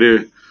do try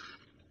to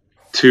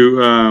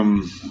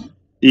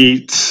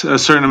eat a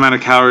certain amount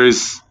of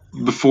calories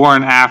before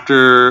and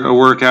after a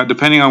workout,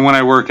 depending on when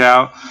I work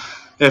out.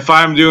 If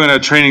I'm doing a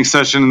training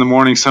session in the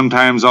morning,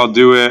 sometimes I'll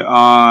do it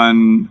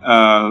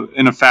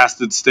in a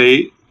fasted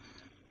state,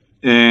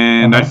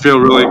 and I feel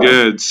really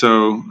good.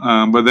 So,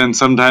 but then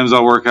sometimes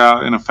I'll work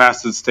out in a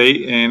fasted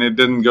state, and it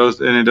doesn't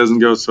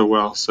go so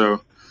well.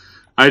 So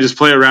I just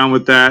play around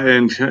with that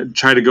and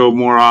try to go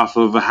more off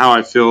of how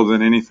I feel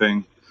than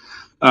anything.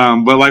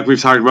 But like we've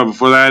talked about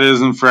before, that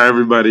isn't for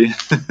everybody.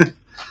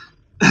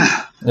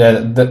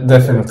 Yeah,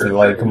 definitely.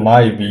 Like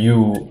my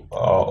view,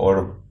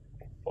 or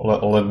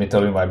let me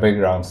tell you my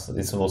background.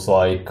 It was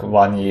like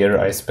 1 year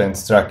I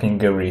spent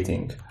tracking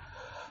everything.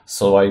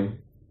 So like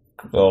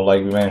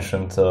we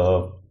mentioned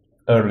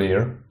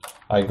earlier,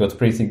 I got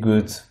pretty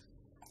good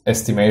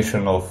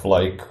estimation of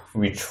like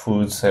which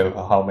foods have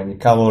how many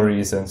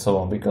calories and so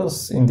on,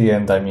 because in the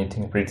end I'm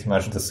eating pretty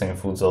much the same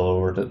foods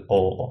all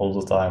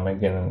the time,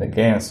 again and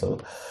again. So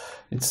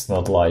it's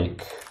not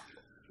like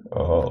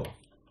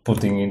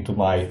putting into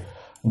my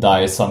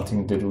diet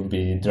something that will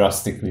be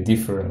drastically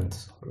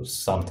different, or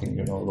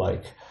something,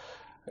 like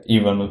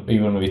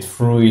even with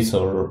fruits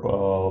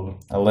or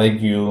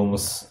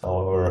legumes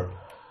or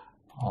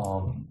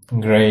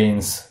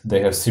grains,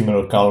 they have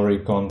similar calorie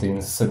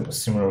content,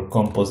 similar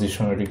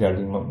composition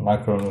regarding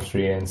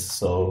macronutrients.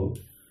 So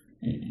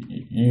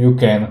you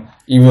can,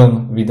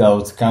 even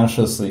without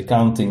consciously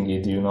counting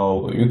it,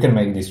 you can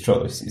make these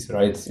choices,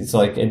 right? It's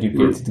like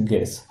educated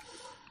guess.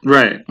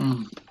 Right.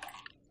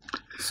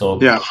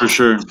 So yeah, for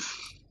sure.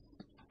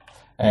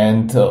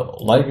 And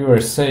like you were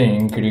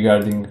saying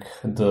regarding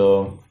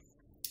the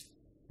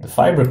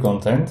fiber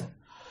content,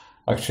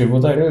 actually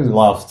what I really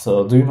loved,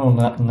 do you know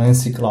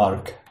Nancy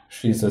Clark?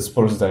 She's a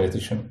sports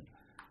dietitian.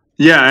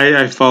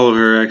 Yeah, I follow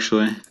her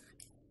actually.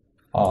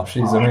 Oh,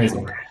 she's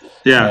amazing.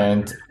 Yeah.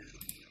 And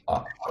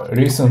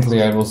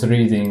recently I was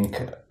reading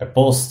a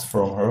post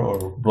from her,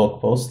 or blog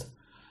post,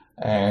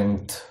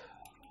 and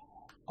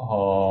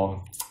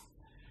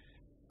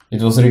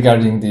it was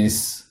regarding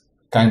this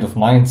kind of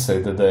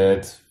mindset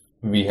that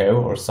we have,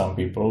 or some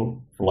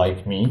people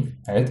like me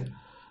had,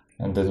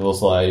 and that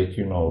was like,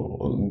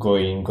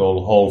 going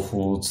all whole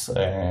foods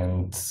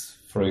and,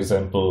 for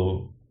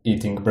example,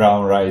 eating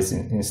brown rice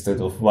instead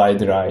of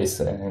white rice,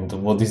 and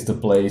what is the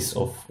place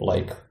of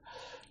like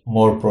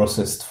more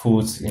processed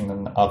foods in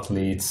an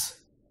athlete's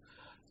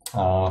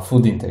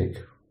food intake.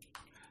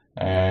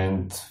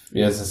 And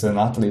yes, as an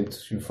athlete,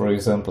 for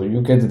example,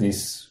 you get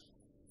this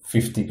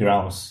 50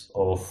 grams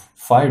of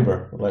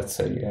fiber, let's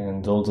say,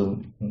 and all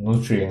the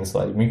nutrients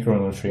like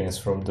micronutrients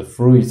from the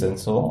fruits and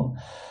so on.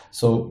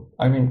 So,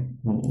 I mean,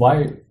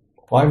 why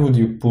would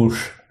you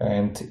push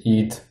and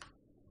eat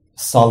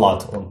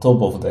salad on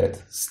top of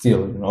that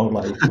still,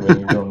 like when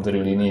you don't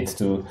really need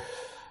to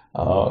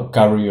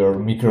cover your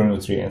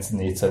micronutrients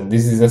needs? And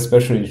this is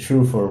especially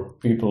true for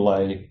people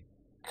like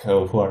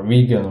who are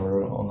vegan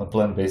or on a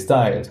plant-based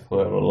diet, who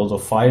have a lot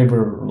of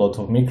fiber, a lot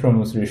of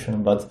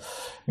micronutrition, but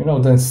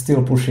then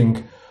still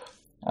pushing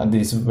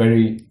these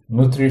very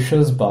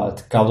nutritious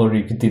but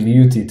caloric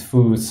diluted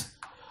foods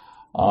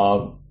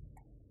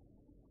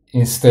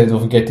instead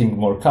of getting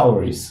more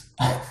calories.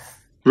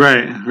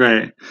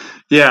 Right.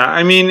 Yeah,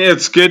 I mean,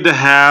 it's good to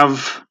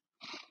have.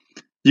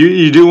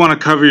 You do want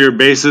to cover your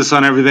basis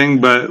on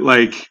everything, but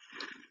like,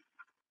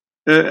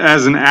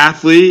 as an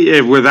athlete,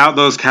 if without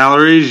those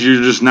calories,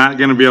 you're just not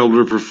going to be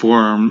able to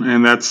perform.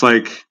 And that's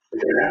like,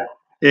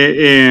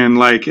 and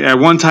like at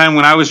one time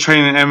when I was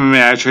training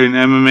MMA, I trained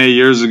MMA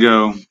years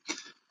ago,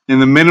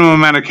 and the minimum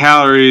amount of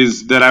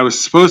calories that I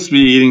was supposed to be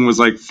eating was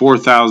like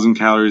 4,000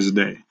 calories a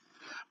day,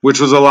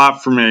 which was a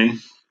lot for me.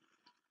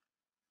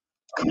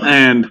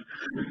 And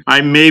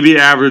I maybe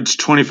averaged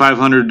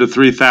 2,500 to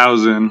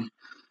 3,000.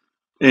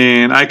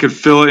 And I could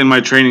feel it in my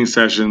training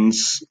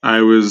sessions.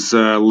 I was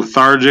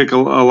lethargic a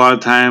lot of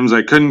times.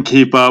 I couldn't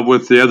keep up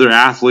with the other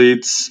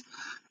athletes,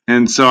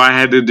 and so I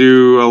had to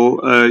do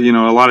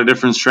a lot of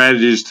different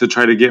strategies to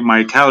try to get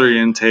my calorie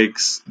intake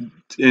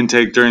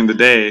during the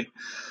day.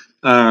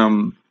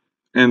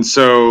 And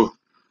so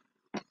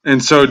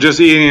just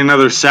eating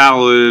another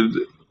salad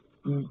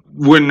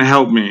wouldn't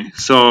help me.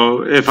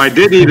 So if I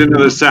did eat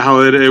another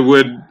salad,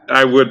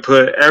 I would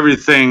put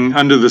everything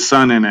under the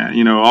sun in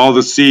it. All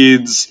the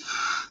seeds,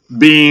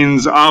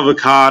 beans,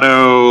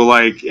 avocado,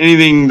 like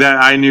anything that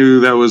I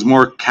knew that was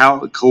more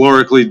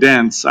calorically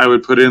dense, I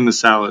would put in the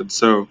salad.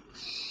 So,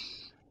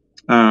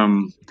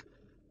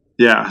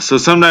 yeah. So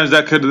sometimes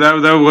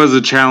that was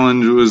a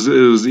challenge. It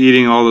was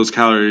eating all those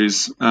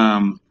calories.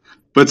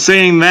 But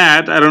saying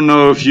that, I don't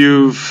know if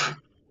you've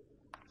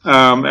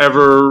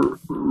ever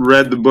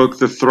read the book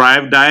The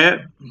Thrive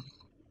Diet,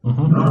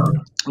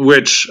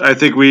 which I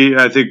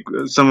think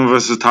some of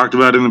us have talked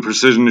about in the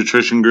precision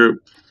nutrition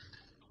group.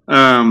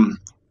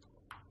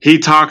 He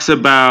talks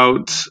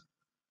about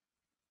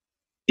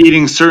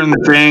eating certain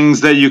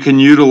things that you can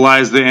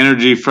utilize the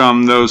energy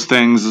from those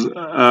things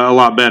a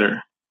lot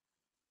better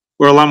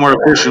or a lot more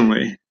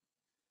efficiently.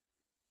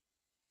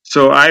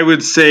 So I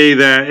would say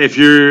that if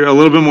you're a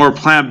little bit more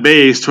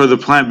plant-based,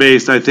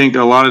 I think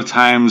a lot of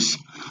times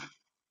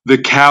the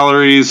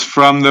calories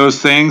from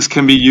those things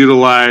can be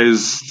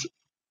utilized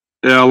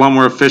a lot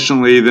more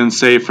efficiently than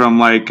say from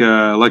like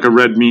a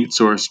red meat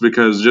source,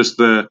 because just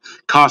the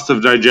cost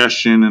of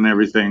digestion and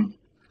everything.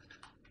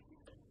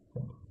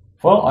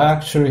 Well, I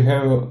actually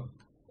have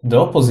the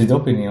opposite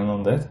opinion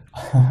on that.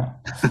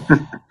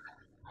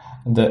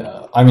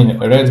 I mean,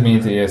 red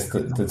meat, yes,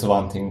 that's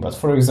one thing. But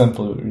for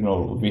example,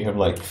 we have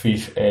like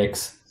fish,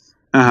 eggs.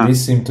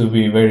 These seem to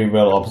be very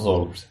well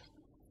absorbed.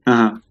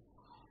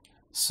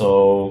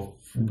 So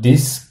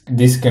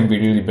this can be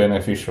really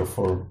beneficial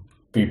for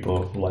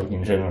people, like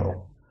in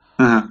general.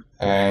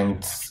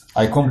 And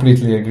I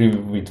completely agree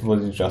with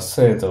what you just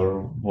said,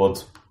 or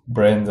what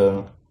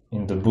Brandon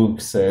in the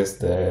book says,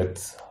 that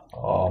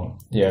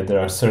there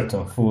are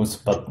certain foods,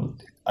 but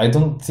I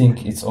don't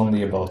think it's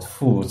only about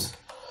foods.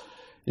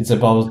 It's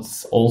about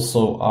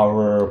also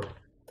our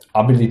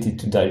ability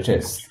to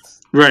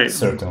digest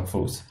certain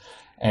foods.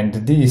 And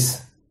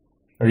this,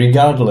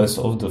 regardless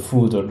of the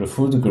food or the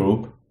food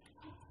group,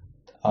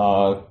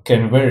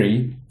 can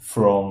vary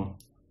from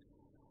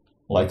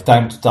like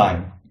time to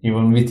time,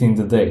 even within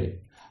the day.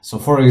 So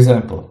for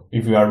example,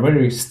 if you are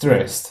very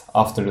stressed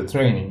after the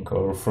training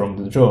or from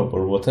the job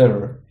or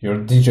whatever, your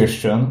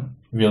digestion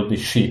will be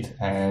shit,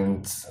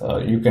 and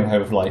you can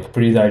have like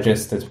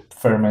pre-digested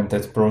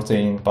fermented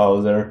protein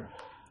powder.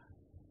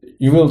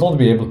 You will not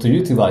be able to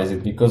utilize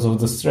it because of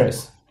the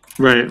stress.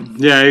 Right.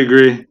 Yeah, I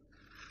agree.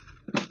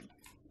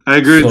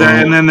 With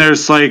that. And then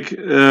there's like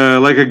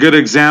a good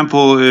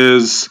example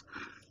is,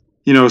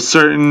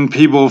 certain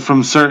people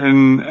from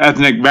certain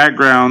ethnic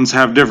backgrounds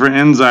have different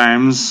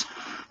enzymes.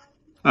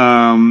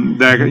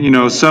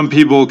 That some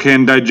people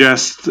can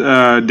digest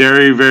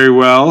dairy very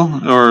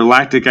well, or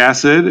lactic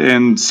acid,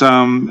 and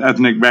some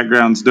ethnic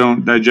backgrounds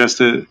don't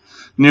digest it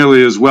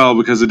nearly as well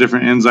because of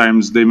different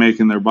enzymes they make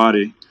in their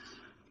body.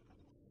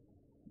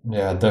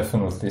 Yeah,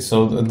 definitely.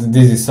 So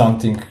this is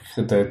something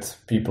that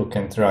people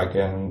can track,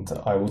 and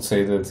I would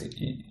say that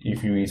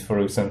if you eat, for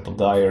example,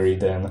 dairy,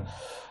 then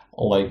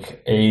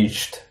like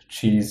aged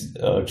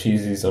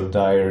cheeses or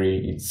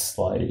dairy, it's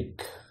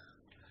like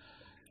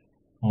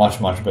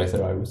much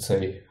better, I would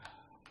say.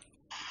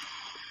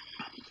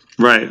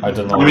 Right. I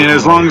don't know. I mean,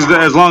 as long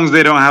as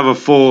they don't have a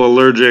full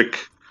allergic.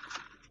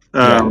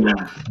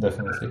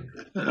 Definitely.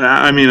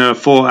 I mean, a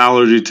full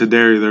allergy to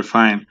dairy, they're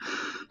fine.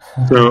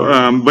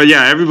 So, but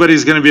yeah,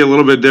 everybody's going to be a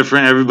little bit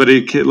different.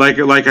 Everybody, like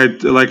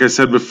I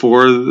said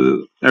before,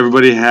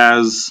 everybody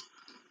has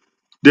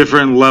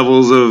different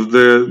levels of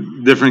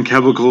the different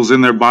chemicals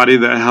in their body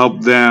that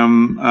help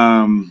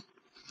them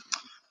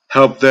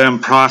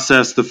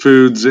process the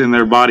foods in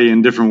their body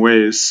in different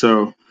ways.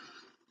 So,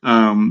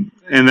 and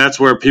that's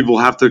where people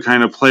have to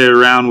kind of play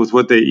around with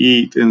what they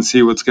eat and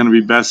see what's going to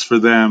be best for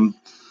them,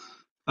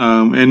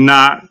 and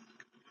not.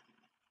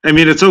 I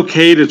mean, it's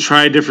okay to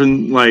try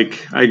different,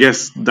 like, I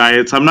guess,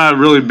 diets. I'm not a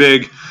really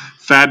big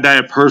fad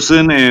diet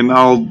person, and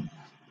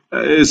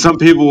some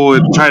people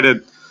would try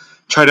to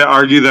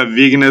argue that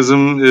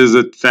veganism is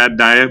a fad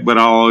diet, but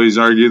I'll always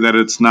argue that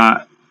it's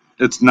not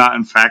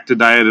in fact a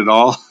diet at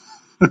all.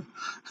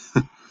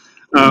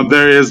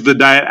 There is the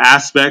diet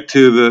aspect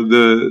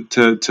to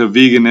to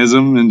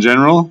veganism in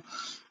general,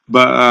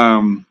 but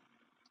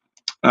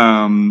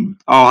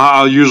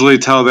I'll usually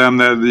tell them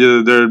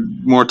that they're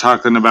more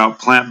talking about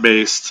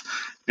plant-based,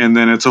 and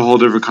then it's a whole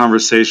different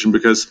conversation,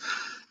 because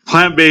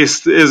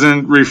plant-based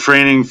isn't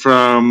refraining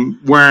from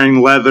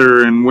wearing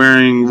leather and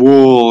wearing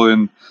wool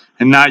and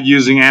not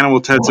using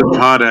animal-tested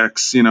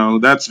products.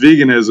 That's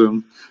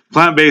veganism.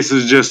 Plant-based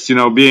is just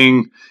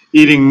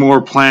eating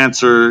more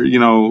plants, or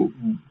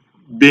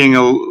being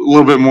a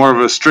little bit more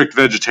of a strict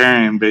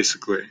vegetarian,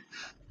 basically.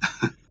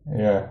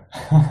 Yeah.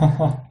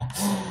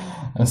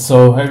 And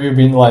so have you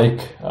been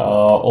like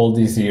all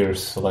these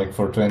years, like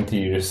for 20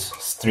 years,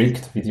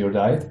 strict with your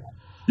diet?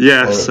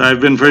 Yes, I've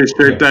been pretty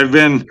strict.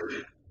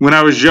 When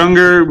I was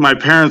younger, my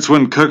parents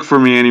wouldn't cook for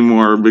me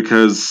anymore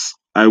because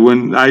I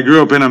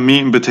grew up in a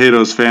meat and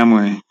potatoes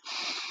family,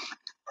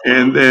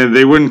 and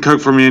they wouldn't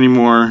cook for me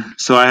anymore.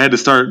 So I had to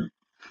start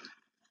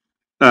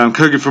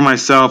cooking for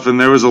myself, and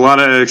there was a lot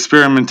of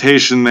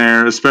experimentation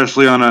there,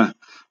 especially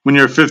when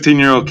you're a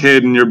 15-year-old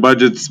kid and your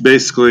budget's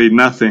basically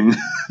nothing.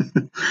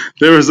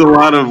 There was a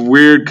lot of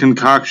weird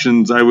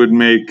concoctions I would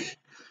make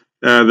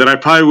that I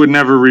probably would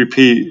never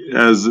repeat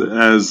as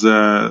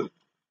an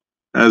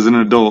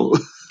adult.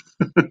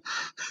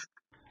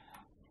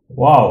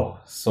 Wow.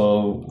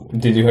 So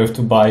did you have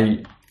to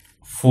buy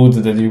food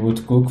that you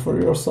would cook for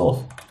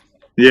yourself?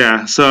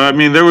 Yeah, so I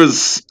mean, there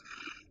was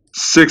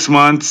 6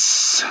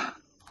 months,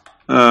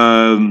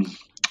 um,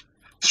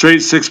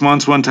 straight 6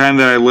 months one time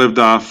that I lived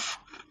off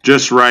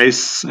just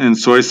rice and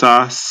soy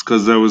sauce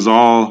because that was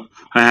all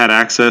I had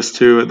access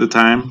to at the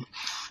time.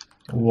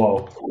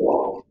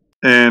 Wow.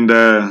 And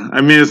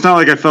I mean, it's not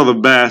like I felt the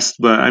best,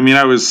 but I mean,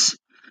 I was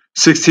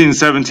 16,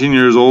 17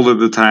 years old at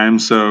the time,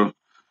 so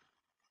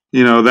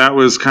that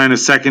was kind of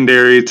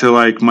secondary to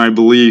like my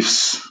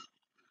beliefs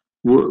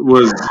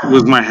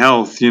was my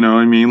health. You know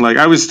what I mean? Like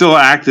I was still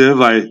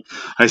active. I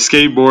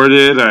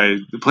skateboarded. I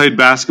played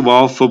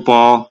basketball,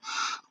 football,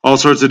 all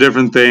sorts of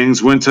different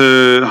things. Went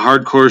to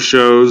hardcore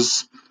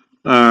shows,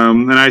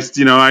 and I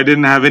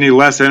didn't have any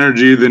less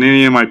energy than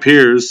any of my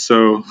peers.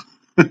 So,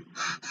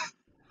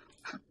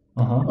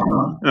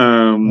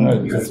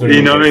 Right, that's very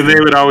and they interesting.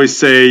 would always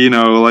say,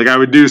 like I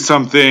would do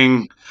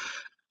something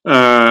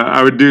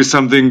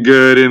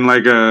good in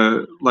like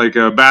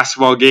a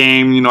basketball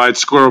game. I'd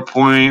score a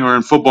point, or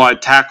in football,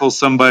 I'd tackle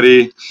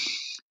somebody,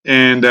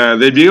 and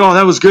they'd be, "Oh,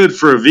 that was good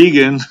for a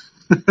vegan."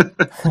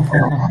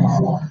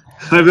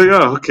 I'd be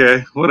like, "Oh,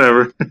 okay,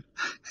 whatever."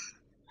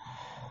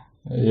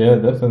 Yeah,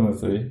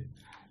 definitely.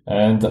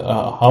 And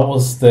how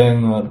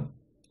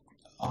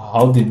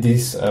did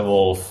this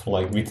evolve,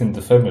 like within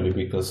the family?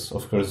 Because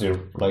of course, you're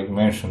like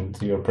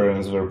mentioned, your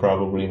parents were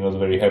probably not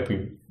very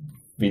happy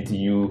with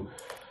you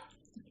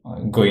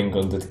going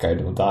on that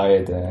kind of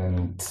diet,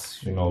 and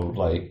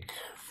like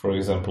for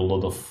example, a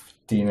lot of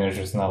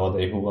teenagers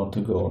nowadays who want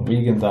to go on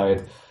vegan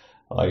diet.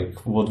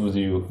 Like, what would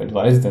you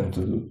advise them to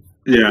do?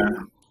 Yeah.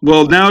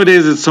 Well,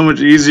 nowadays it's so much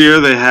easier.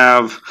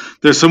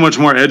 There's so much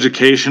more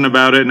education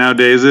about it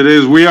nowadays.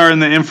 We are in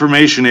the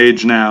information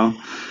age now.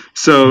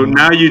 So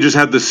now you just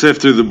have to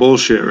sift through the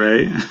bullshit,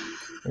 right?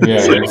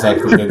 Yeah,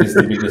 exactly. That is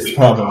the biggest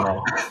problem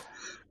now.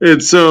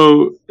 It's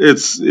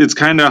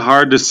kind of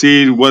hard to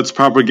see what's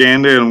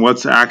propaganda and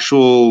what's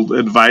actual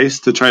advice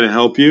to try to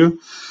help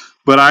you.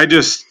 But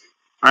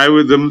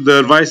the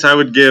advice I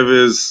would give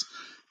is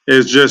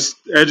just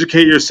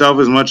educate yourself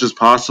as much as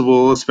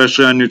possible,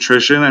 especially on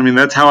nutrition. I mean,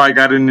 that's how I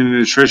got into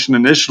nutrition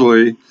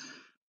initially,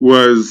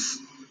 was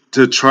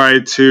to try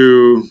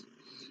to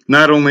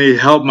not only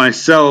help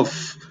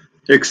myself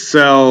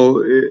excel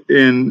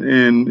in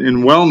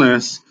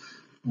wellness,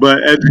 but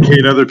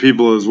educate other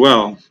people as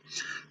well.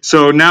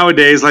 So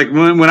nowadays, like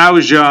when I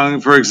was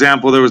young, for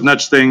example, there was no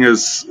such thing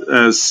as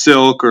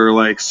silk or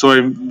like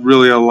soy,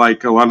 really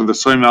like a lot of the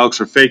soy milks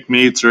or fake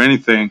meats or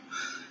anything.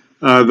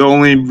 The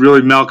only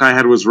really milk I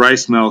had was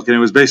rice milk, and it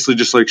was basically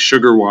just like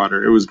sugar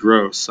water. It was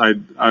gross. I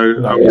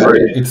Yeah, was like,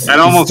 I'd it's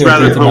almost still rather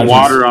pretty put much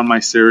water on my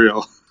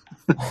cereal.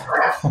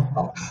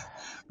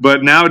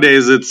 But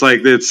nowadays, it's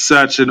like it's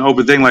such an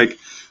open thing. Like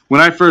when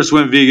I first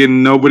went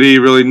vegan, nobody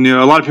really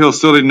knew. A lot of people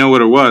still didn't know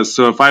what it was.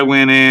 So if I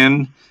went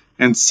in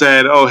and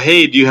said, "Oh,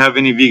 hey, do you have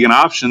any vegan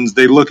options?"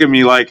 They look at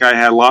me like I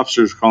had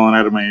lobsters crawling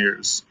out of my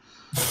ears.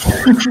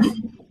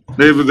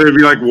 They'd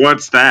be like,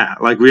 "What's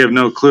that?" Like we have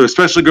no clue.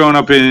 Especially growing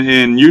up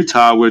in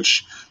Utah,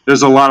 which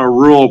there's a lot of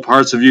rural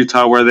parts of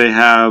Utah where they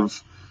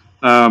have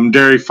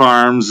dairy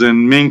farms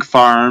and mink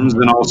farms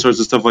and all sorts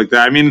of stuff like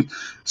that. I mean,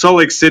 Salt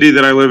Lake City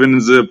that I live in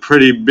is a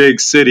pretty big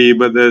city,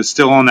 but there's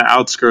still on the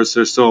outskirts.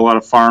 There's still a lot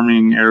of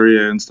farming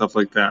area and stuff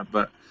like that.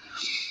 But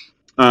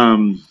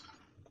um,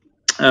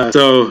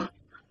 so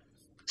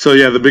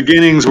yeah, the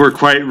beginnings were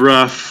quite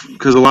rough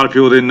because a lot of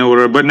people didn't know what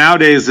it was. But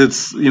nowadays,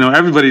 it's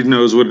everybody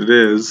knows what it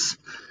is,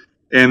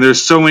 and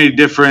there's so many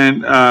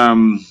different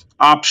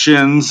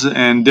options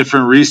and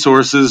different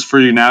resources for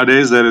you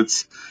nowadays that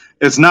it's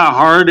not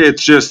hard.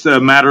 It's just a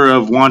matter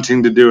of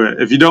wanting to do it.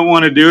 If you don't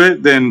want to do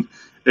it, then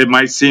it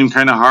might seem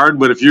kind of hard.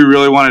 But if you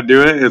really want to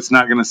do it, it's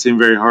not going to seem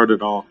very hard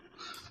at all.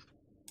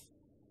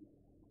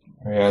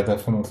 yeah,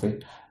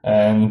 definitely.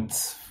 And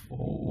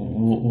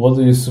what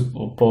do you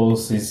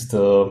suppose is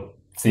the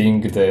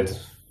thing that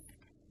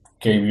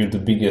gave you the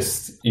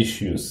biggest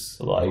issues,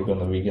 like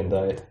on a vegan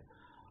diet?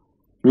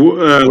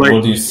 Like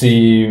What do you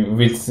see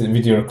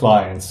with your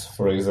clients,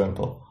 for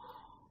example?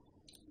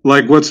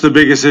 what's the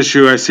biggest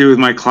issue I see with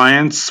my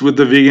clients with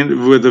the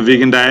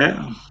vegan diet?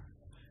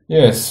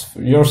 Yes,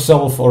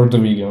 yourself or the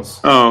vegans,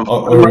 Oh,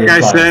 or like your I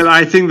said, clients.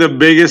 I think the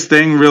biggest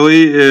thing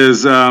really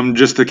is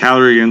just the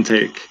calorie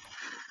intake.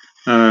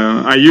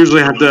 I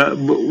usually have to,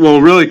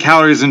 well, really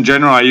calories in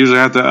general, I usually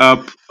have to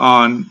up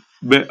on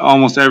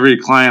almost every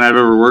client I've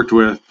ever worked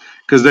with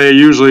because they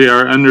usually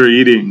are under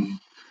eating,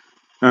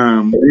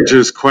 which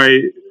is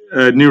quite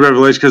a new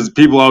revelation because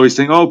people always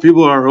think, oh,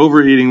 people are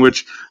overeating,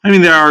 which, I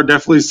mean, there are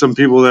definitely some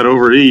people that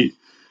overeat,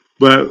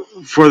 but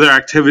for their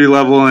activity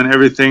level and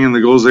everything and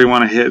the goals they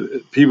want to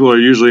hit, people are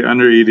usually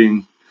under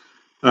eating.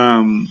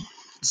 Um,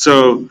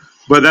 So,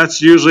 but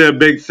that's usually a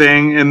big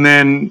thing. And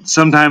then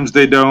sometimes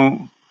they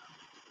don't.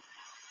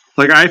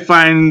 Like I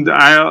find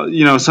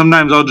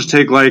sometimes I'll just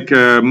take like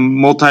a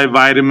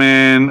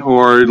multivitamin,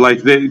 or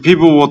like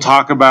people will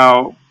talk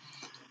about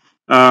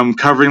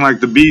covering like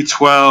the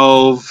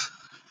B12,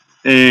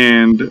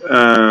 and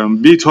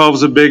B12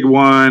 is a big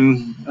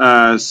one.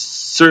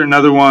 Certain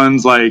other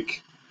ones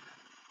like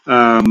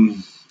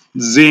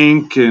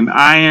zinc and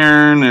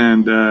iron,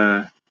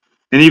 and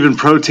even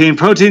protein.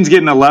 Protein's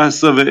getting a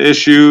less of an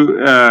issue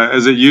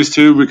as it used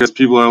to, because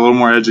people are a little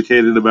more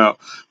educated about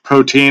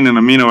protein and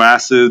amino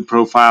acid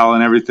profile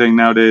and everything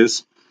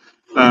nowadays.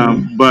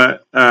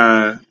 But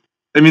I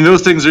mean,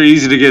 those things are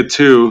easy to get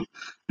too.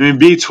 I mean,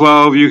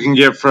 B12 you can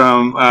get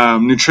from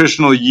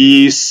nutritional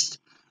yeast,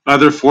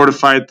 other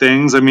fortified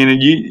things. I mean,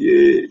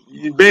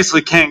 you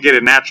basically can't get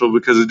it natural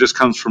because it just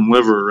comes from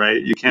liver,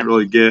 right? You can't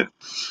really get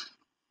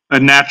a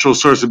natural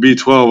source of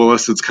B12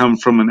 unless it's come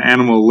from an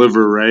animal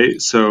liver,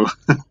 right? So,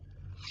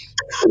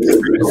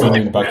 Isn't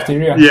it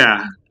bacteria?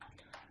 yeah,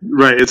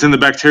 right. It's in the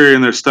bacteria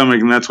in their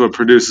stomach, and that's what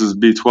produces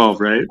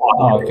B12, right?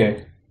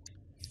 Okay.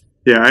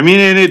 Yeah, I mean,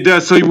 and it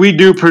does. So we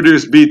do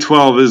produce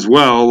B12 as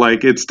well.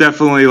 Like, it's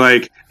definitely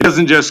like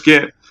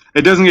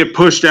it doesn't get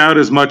pushed out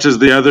as much as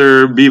the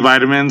other B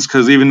vitamins,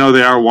 because even though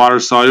they are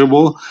water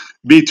soluble,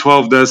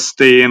 B12 does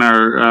stay in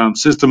our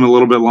system a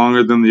little bit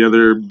longer than the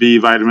other B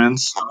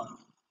vitamins.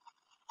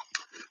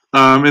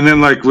 And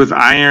then like with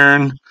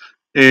iron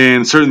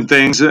and certain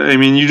things, I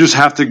mean, you just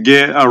have to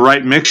get a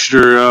right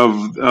mixture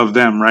of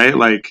them, right?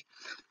 Like,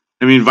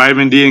 I mean,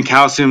 vitamin D and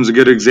calcium is a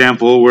good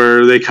example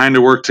where they kind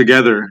of work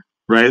together,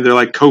 right? They're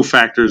like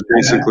cofactors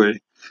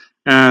basically.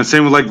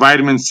 Same with like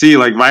vitamin C.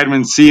 Like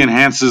vitamin C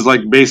enhances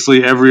like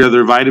basically every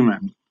other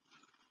vitamin.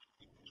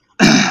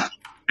 And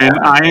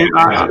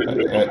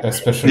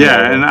especially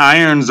and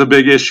iron's a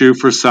big issue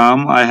for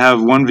some. I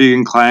have one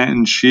vegan client,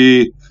 and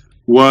she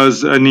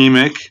was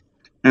anemic,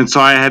 and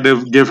so I had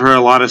to give her a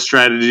lot of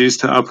strategies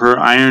to up her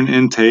iron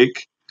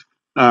intake,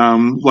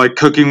 like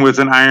cooking with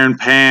an iron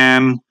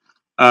pan,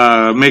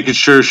 making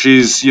sure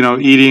she's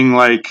eating,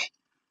 like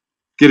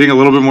getting a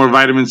little bit more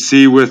vitamin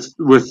C with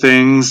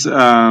things,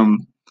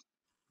 and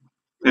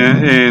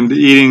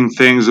eating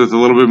things with a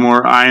little bit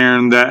more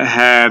iron that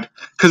had,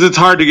 because it's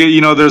hard to get,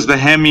 there's the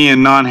hemi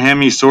and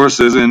non-hemi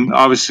sources, and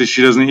obviously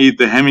she doesn't eat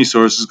the hemi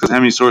sources because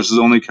hemi sources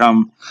only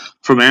come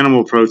from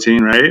animal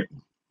protein, right?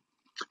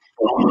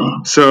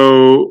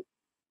 So,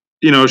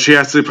 she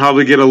has to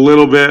probably get a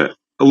little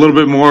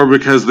bit more,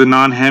 because the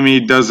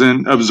non-hemi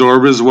doesn't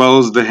absorb as well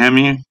as the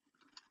hemi.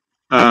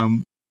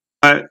 But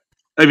I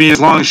mean,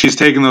 as long as she's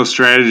taking those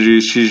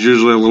strategies, she's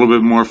usually a little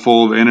bit more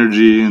full of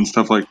energy and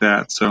stuff like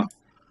that. So,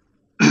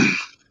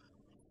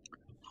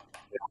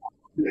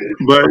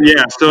 but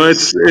yeah, so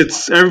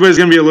it's everybody's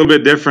gonna be a little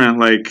bit different,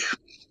 like,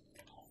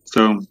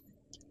 so.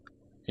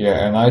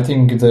 Yeah, and I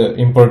think the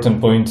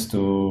important point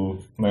to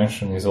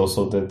mention is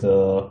also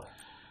that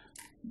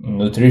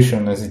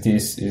nutrition as it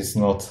is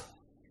not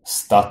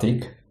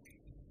static.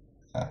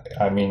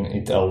 I mean,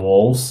 it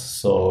evolves,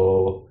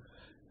 so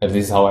at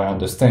least how I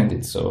understand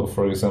it. So,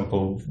 for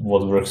example,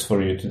 what works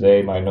for you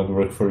today might not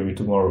work for you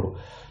tomorrow.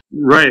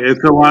 Right.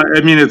 It's a lot.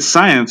 I mean, it's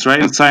science,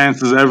 right? And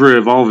science is ever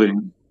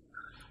evolving.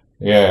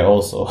 Yeah,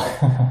 also.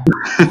 I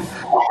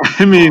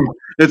mean,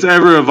 it's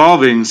ever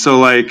evolving. So,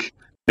 like,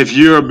 if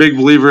you're a big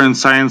believer in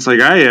science like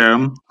I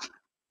am,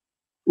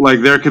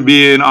 like, there could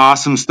be an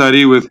awesome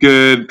study with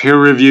good peer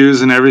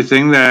reviews and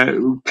everything that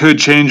could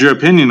change your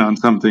opinion on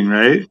something,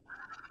 right?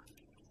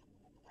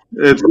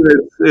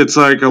 It's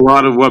like a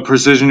lot of what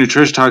precision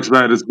nutrition talks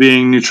about is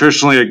being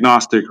nutritionally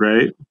agnostic,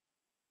 right?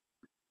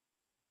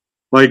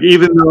 Like,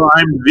 even though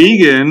I'm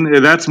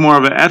vegan, that's more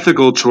of an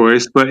ethical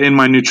choice, but in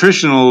my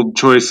nutritional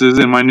choices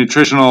and my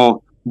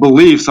nutritional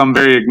beliefs, I'm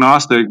very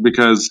agnostic,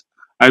 because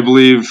I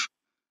believe,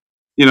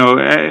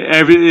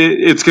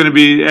 it's going to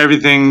be,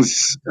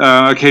 everything's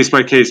a case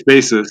by case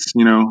basis.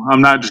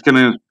 I'm not just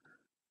going to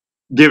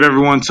give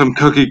everyone some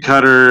cookie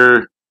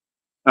cutter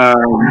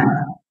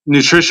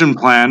nutrition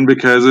plan,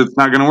 because it's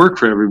not going to work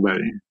for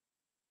everybody.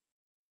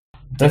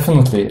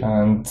 Definitely,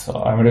 and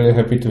I'm really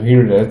happy to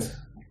hear that,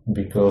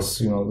 because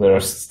there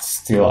are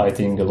still, I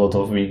think, a lot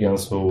of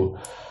vegans who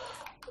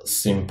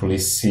simply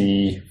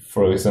see,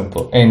 for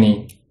example,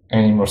 any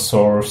animal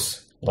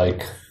source,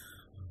 like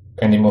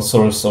animal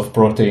source of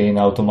protein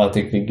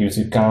automatically gives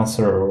you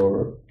cancer,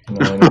 or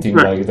anything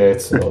Right. like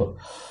that. So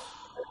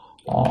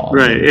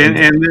Right,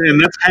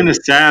 and that's kind of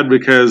sad,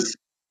 because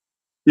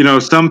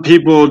some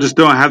people just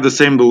don't have the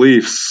same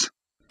beliefs,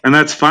 and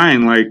that's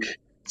fine. Like,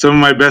 some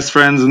of my best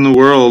friends in the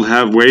world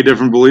have way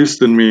different beliefs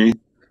than me,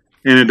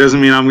 and it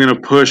doesn't mean I'm going to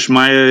push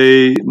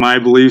my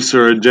beliefs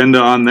or agenda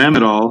on them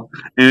at all,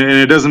 and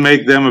it doesn't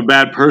make them a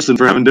bad person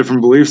for having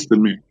different beliefs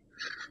than me.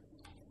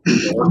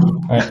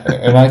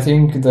 and I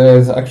think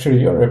that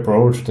actually your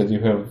approach that you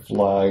have,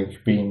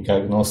 like being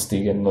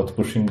agnostic and not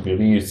pushing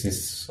beliefs,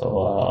 is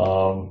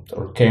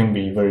or can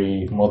be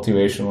very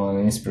motivational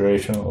and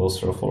inspirational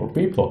also for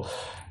people.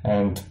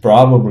 And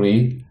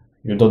probably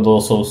you don't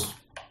also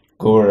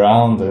go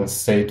around and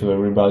say to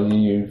everybody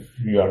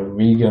you are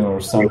vegan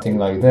or something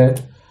like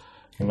that,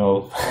 you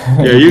know.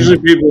 Yeah, usually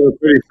people are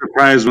pretty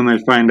surprised when they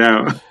find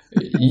out.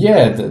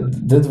 Yeah,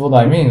 that's what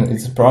I mean.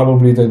 It's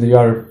probably that you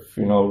are,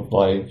 you know,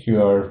 like you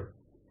are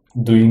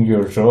doing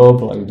your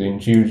job, like doing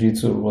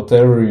jiu-jitsu or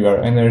whatever, you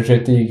are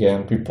energetic,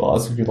 and people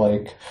ask you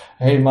like,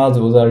 hey Matt,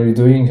 what are you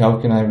doing? How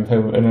can I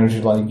have energy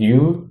like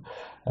you?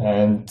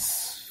 And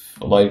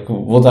like,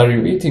 what are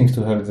you eating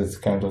to have this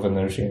kind of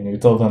energy? And you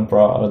tell them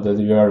that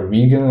you are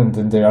vegan, and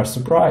then they are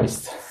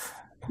surprised.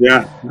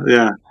 Yeah,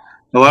 yeah.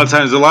 A lot of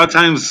times,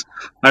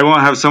 I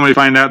won't have somebody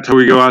find out till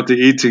we go out to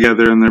eat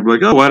together, and they're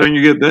like, "Oh, why don't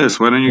you get this?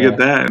 Why don't you Yeah. get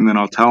that?" And then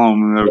I'll tell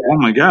them, and they're like, "Oh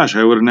my gosh,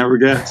 I would have never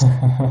guessed."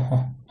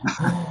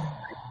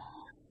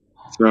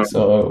 So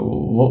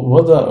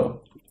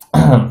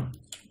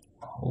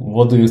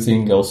what do you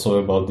think also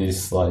about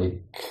this,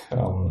 like,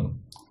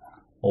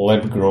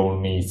 lab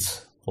grown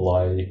meats,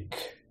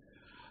 like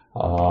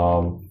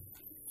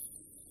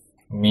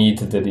meat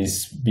that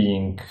is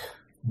being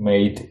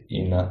made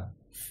in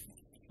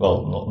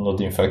well,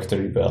 not in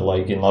factory, but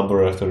like in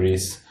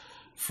laboratories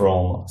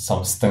from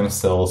some stem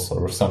cells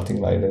or something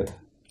like that?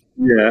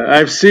 Yeah,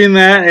 I've seen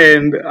that,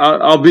 and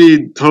I'll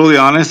be totally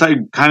honest. I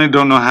kind of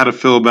don't know how to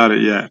feel about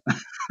it yet.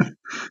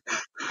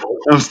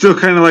 I'm still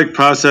kind of like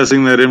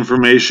processing that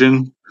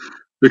information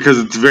because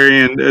it's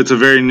a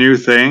very new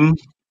thing,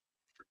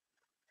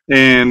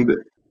 and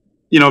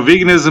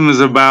veganism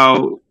is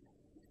about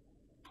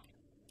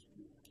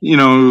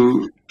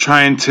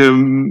trying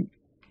to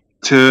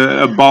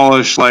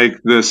abolish like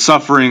the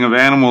suffering of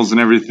animals and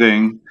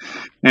everything.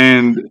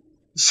 And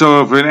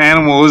so if an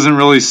animal isn't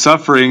really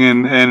suffering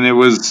and it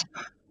was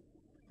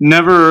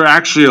never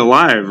actually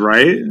alive,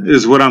 right,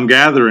 is what I'm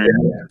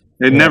gathering.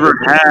 It never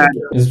had.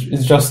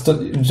 It's just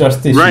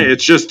tissue. Right,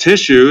 it's just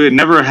tissue. It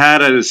never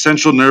had an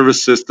essential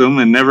nervous system.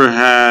 It never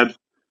had,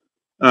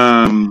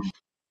 it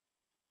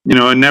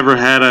never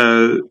had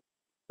a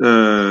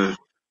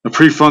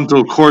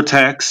prefrontal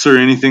cortex or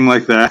anything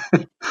like that.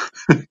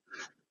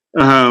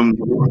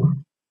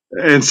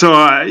 And so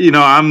I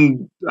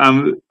don't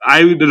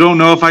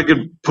know if I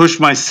could push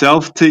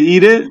myself to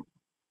eat it,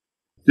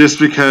 just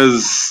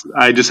because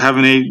I just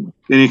haven't ate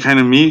any kind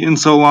of meat in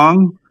so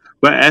long.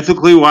 But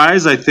ethically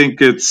wise, I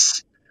think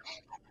it's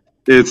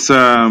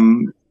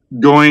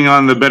going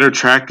on the better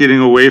track, getting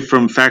away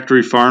from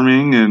factory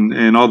farming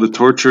and all the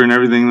torture and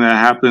everything that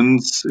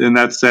happens in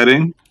that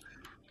setting.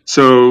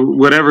 So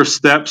whatever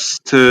steps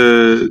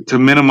to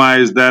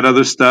minimize that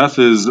other stuff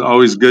is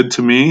always good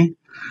to me.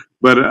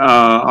 But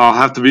I'll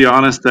have to be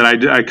honest that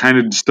I kind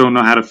of just don't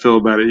know how to feel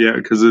about it yet,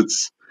 because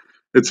it's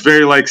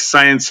very like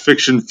science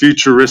fiction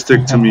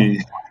futuristic to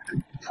me.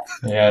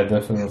 Yeah,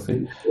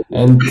 definitely.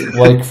 And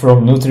like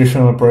from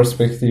nutritional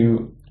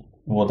perspective,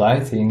 what I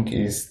think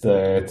is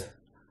that,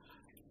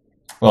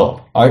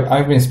 well,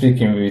 I've been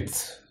speaking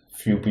with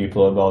few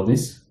people about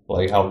this,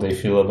 like how they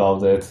feel about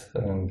that,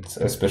 and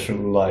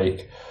especially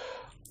like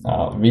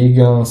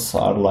vegans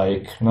are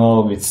like,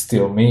 no, it's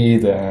still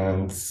meat,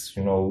 and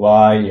you know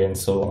why, and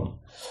so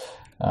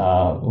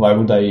on. Why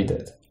would I eat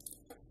it?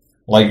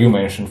 Like you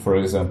mentioned, for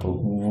example,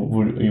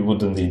 you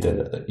wouldn't eat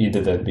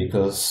that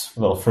because,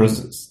 well,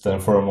 first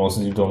and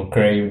foremost, you don't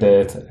crave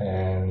that,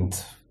 and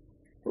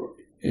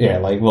yeah,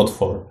 like what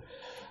for?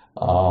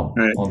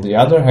 Right. On the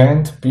other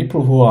hand,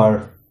 people who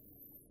are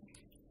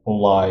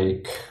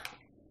like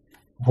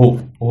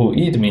who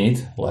eat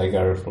meat, like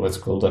are, let's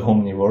call the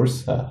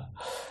omnivores,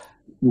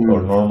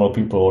 or normal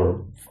people,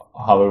 or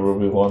however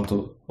we want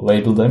to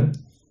label them,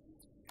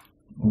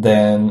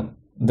 then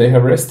they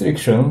have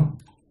restriction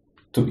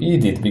to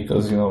eat it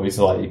because, you know, it's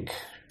like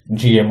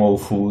GMO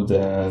food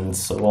and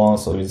so on,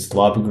 so it's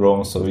lab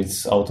grown, so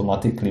it's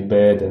automatically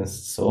bad and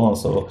so on.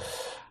 So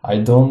I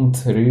don't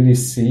really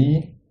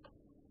see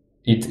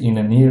it in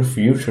a near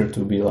future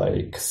to be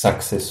like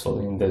successful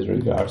in that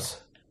regards.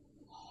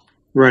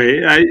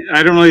 Right.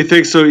 I don't really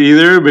think so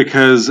either,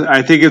 because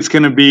I think it's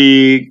going to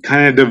be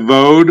kind of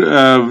devoid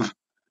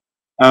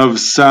of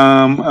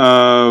some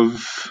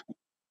of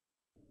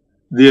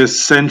the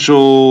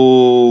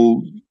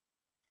essential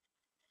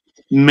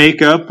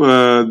makeup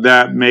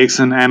that makes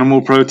an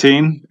animal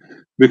protein,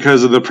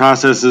 because of the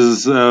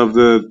processes of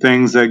the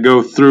things that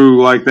go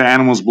through like the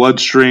animal's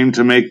bloodstream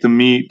to make the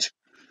meat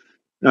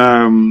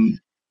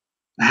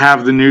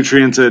have the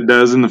nutrients that it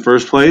does in the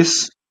first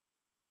place.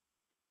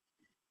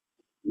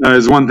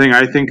 Is one thing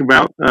I think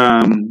about.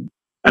 I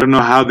don't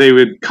know how they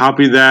would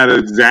copy that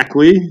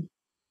exactly.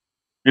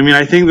 I mean,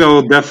 I think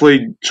they'll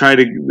definitely try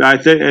to. I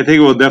think it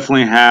will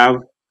definitely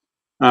have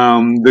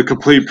the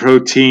complete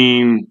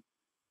protein,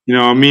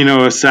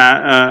 amino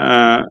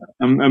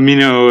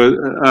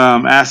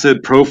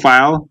acid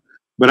profile.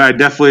 But I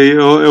definitely it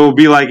will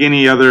be like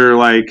any other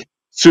like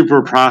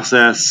super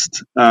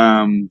processed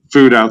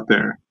food out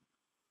there.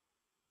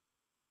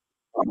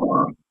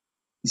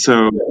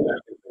 So,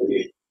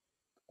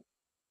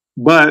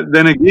 but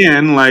then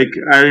again, like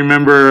I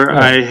remember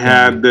I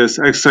had this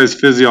exercise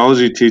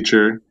physiology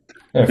teacher,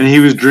 and he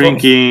was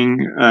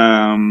drinking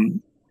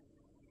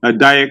a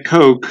Diet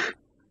Coke,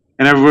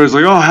 And everybody was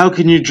like, "Oh, how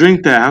can you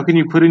drink that? How can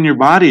you put it in your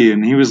body?"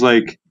 And he was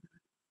like,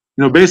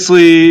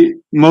 basically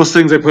most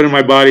things I put in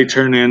my body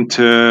turn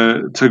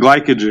into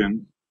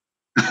glycogen.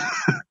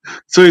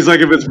 So he's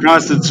like, if it's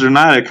processed or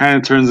not, it kind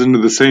of turns into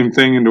the same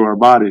thing into our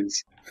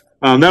bodies.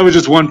 That was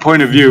just one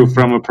point of view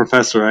from a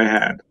professor I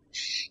had,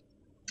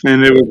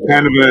 and it was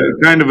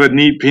kind of a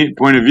neat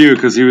point of view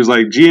because he was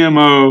like,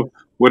 GMO,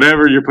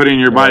 whatever you're putting in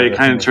your body, it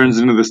kind of turns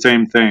into the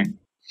same thing.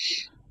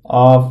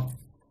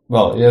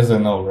 Well, yes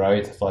and no,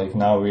 right? Like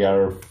now we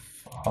are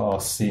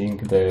seeing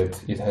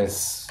that it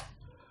has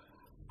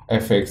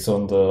effects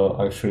on the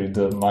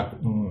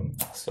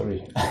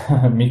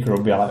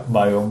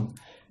microbiome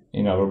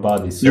in our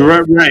body. So,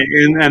 You're right,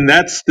 and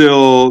that's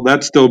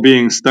still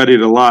being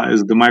studied a lot,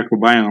 is the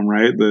microbiome,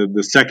 right?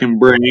 The second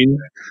brain,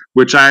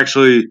 which I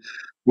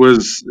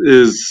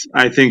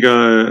think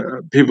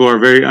people are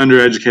very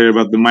undereducated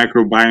about the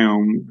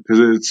microbiome because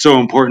it's so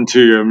important to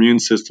your immune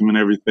system and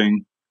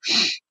everything.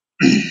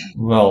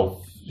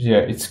 Well,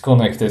 yeah, it's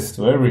connected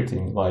to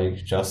everything.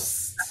 Like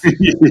just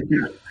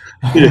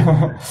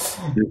Yeah,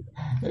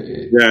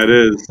 it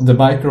is. The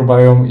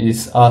microbiome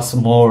is us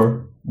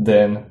more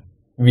than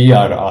we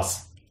are us.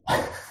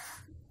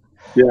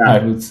 Yeah, I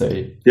would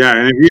say. yeah,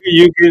 and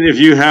if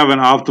you have an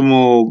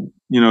optimal,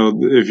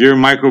 if your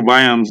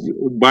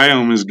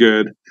biome is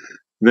good,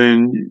 then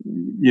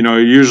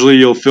usually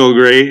you'll feel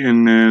great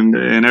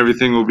and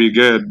everything will be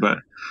good. But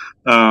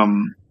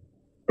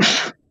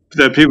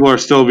that people are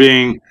still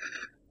being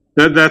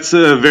that's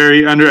a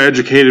very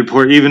undereducated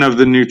part, even of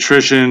the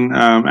nutrition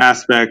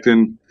aspect,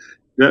 and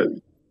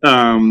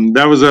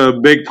that was a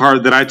big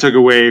part that I took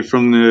away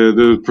from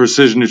the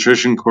precision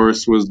nutrition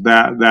course, was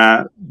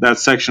that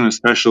section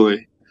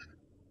especially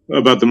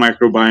about the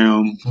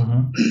microbiome.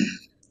 Mm-hmm.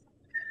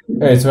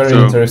 Yeah, it's very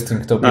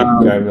interesting topic.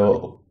 I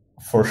will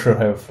for sure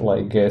have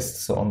like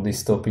guests on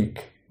this topic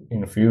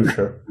in the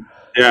future.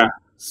 Yeah.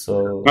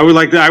 So I would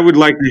like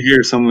to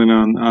hear something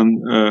on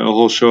a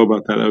whole show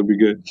about that. That would be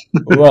good.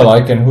 Well,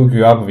 I can hook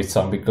you up with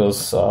some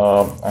because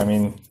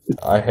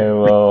I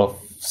have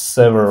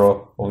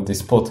several of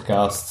these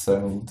podcasts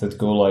and that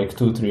go like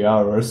 2-3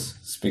 hours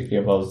speaking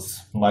about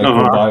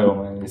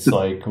microbiome, and it's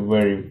like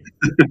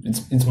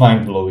it's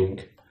mind blowing.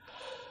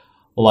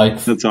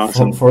 Like that's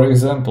awesome. For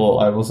example,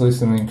 I was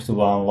listening to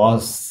one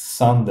last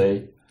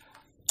Sunday,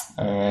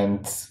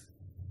 and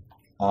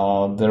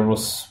there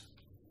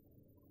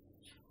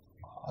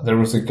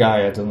was a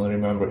guy, I don't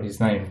remember his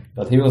name,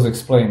 but he was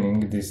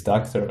explaining, this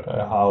doctor,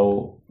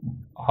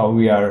 how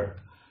we are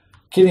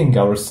killing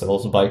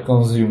ourselves by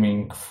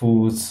consuming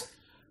foods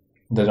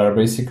that are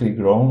basically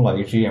grown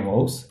like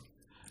GMOs,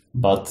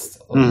 but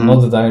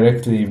not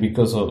directly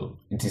because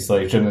it is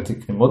like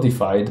genetically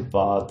modified,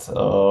 but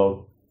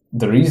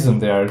the reason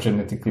they are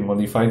genetically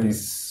modified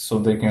is so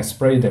they can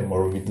spray them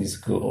more with this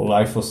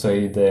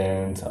glyphosate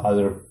and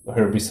other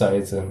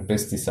herbicides and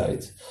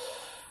pesticides.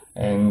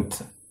 And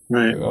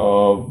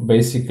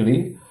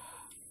basically,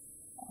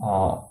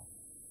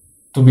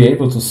 to be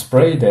able to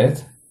spray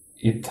that,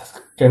 it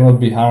cannot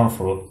be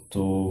harmful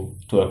to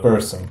a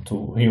person,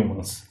 to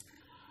humans.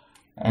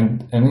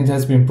 And it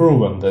has been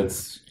proven that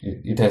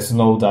it has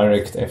no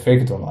direct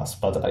effect on us,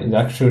 but it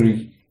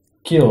actually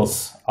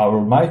kills our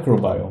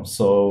microbiome.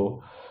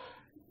 So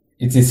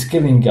it is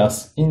killing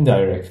us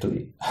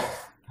indirectly.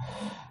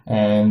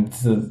 And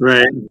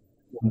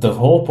the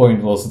whole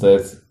point was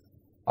that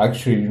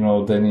actually,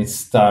 then it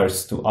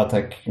starts to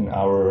attack in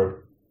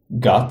our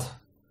gut,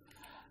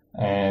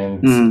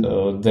 and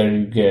there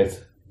you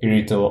get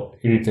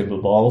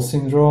irritable bowel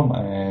syndrome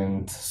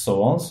and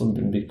so on. So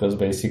because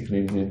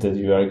basically that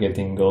you are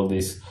getting all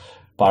these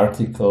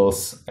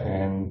particles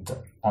and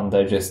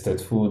undigested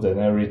food and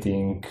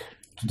everything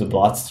to the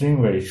bloodstream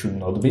where it should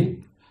not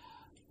be,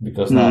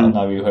 because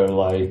now you have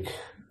like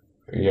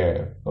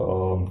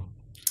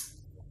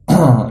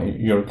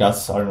your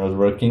guts are not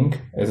working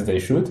as they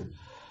should.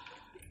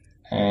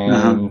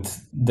 And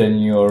then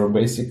you're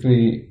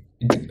basically,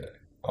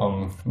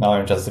 now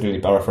I'm just really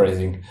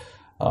paraphrasing,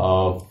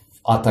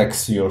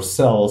 attacks your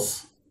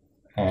cells,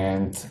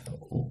 and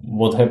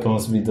what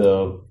happens with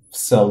the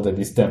cell that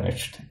is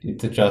damaged?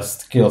 It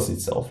just kills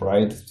itself,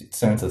 right? It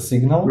sends a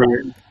signal,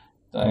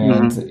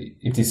 and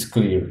it is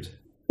cleared,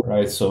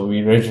 right? So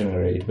we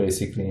regenerate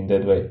basically in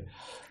that way.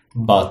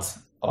 But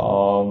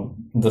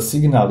the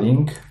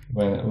signaling,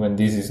 when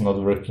this is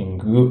not working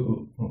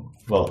good,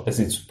 well, as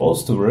it's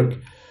supposed to work,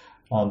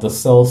 the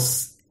cell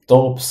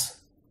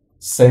stops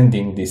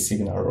sending this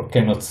signal or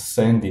cannot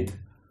send it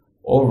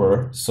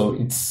over, so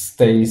it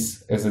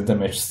stays as a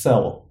damaged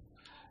cell.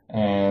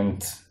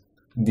 And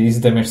these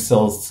damaged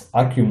cells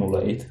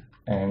accumulate,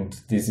 and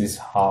this is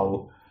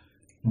how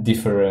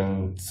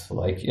different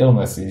like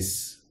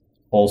illnesses,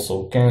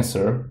 also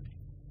cancer,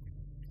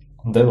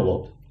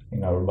 develop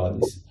in our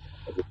bodies.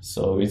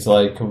 So it's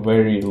like a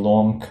very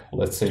long,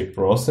 let's say,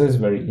 process,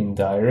 very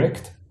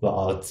indirect,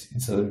 but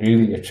it's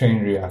really a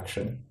chain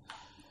reaction.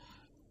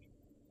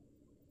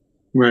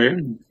 Right.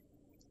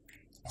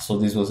 So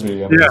this was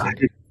really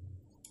amazing.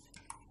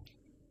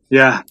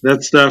 Yeah,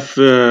 that stuff.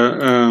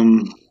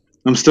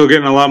 I'm still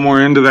getting a lot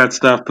more into that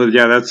stuff, but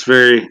yeah, that's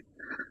very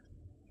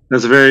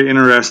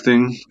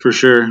interesting for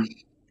sure.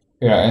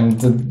 Yeah, and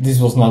this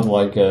was not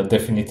like a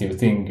definitive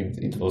thing.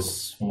 It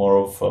was more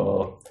of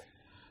a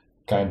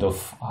kind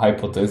of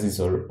hypothesis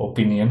or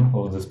opinion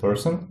of this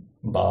person,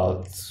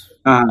 but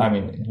Uh, I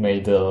mean, it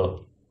made a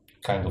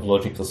kind of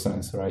logical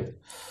sense, right?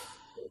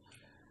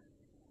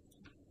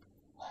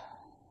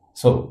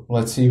 So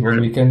let's see what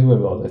we can do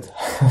about it.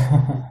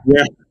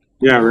 yeah,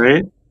 yeah,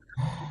 right.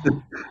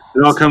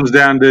 It all comes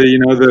down to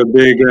the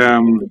big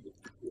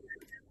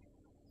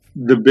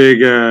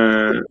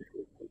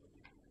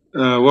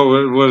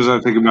what does I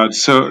think about?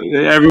 So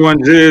everyone,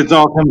 it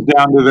all comes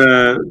down to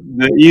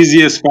the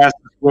easiest, fastest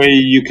way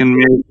you can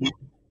make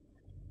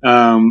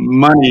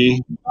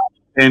money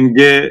and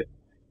get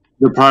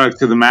the product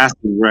to the masses,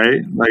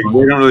 right? Like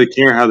they don't really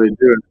care how they do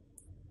it.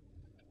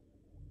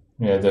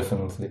 Yeah,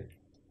 definitely.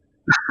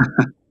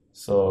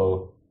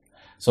 So,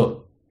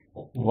 so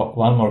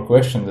one more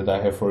question that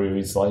I have for you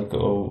is like,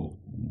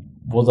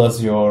 what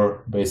does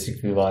your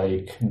basically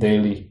like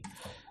daily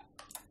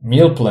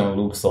meal plan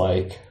looks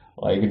like?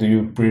 Like, do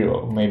you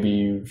maybe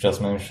you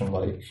just mentioned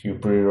like you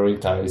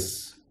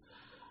prioritize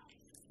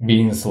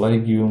beans,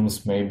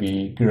 legumes,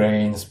 maybe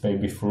grains,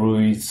 maybe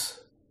fruits.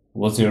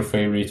 What's your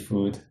favorite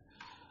food?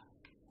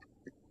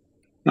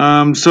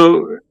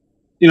 So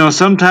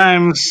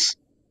sometimes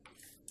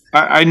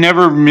I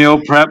never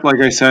meal prep. Like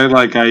I said,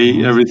 like I eat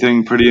Mhm.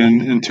 everything pretty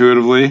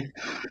intuitively.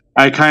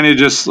 I kind of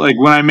just like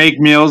when I make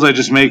meals, I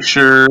just make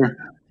sure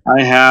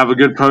I have a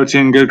good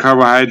protein, good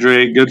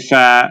carbohydrate, good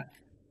fat,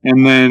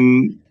 and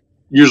then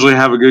usually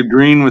have a good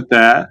green with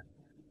that.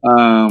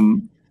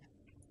 Um,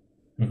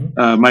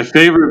 Mhm. my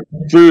favorite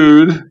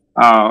food,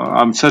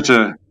 I'm such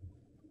a,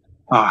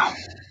 uh,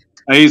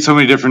 I eat so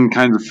many different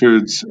kinds of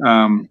foods.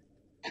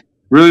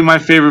 Really, my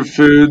favorite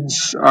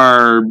foods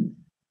are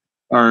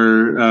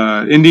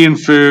Indian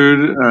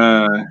food,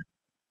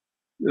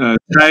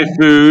 Thai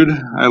food.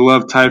 I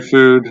love Thai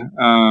food.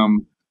 I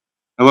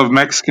love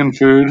Mexican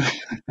food.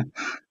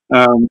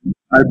 Um,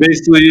 I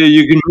basically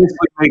you can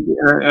basically make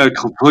a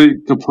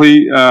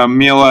complete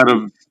meal out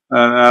of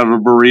a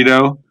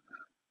burrito.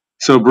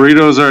 So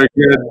burritos are a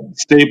good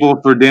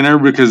staple for dinner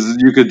because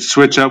you could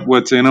switch up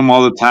what's in them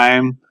all the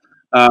time.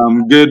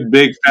 Good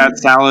big fat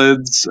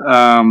salads.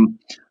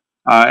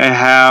 I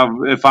have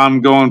if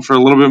I'm going for a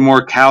little bit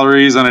more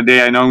calories on a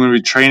day I know I'm going to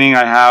be training.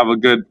 I have a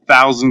good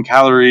 1,000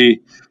 calorie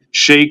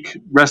shake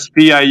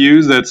recipe I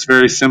use. That's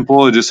very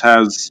simple. It just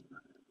has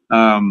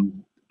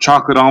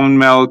chocolate almond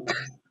milk,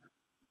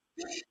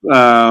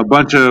 a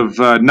bunch of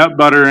nut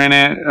butter in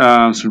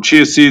it, some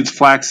chia seeds,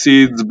 flax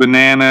seeds,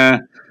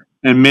 banana,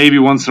 and maybe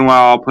once in a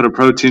while I'll put a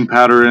protein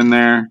powder in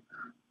there.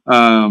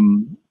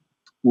 Um,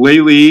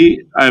 lately,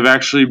 I've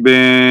actually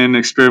been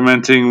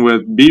experimenting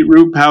with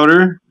beetroot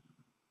powder,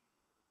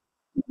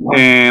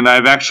 and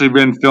I've actually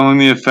been feeling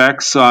the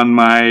effects on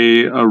my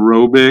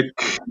aerobic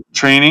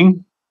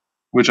training,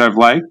 which I've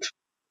liked.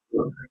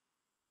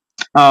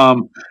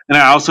 And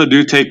I also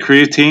do take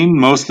creatine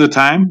most of the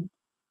time,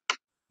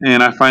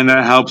 and I find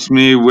that helps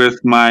me with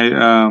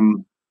my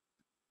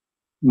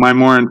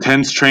more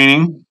intense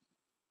training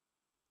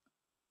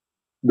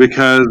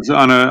because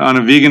on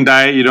a vegan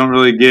diet you don't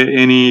really get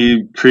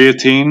any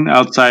creatine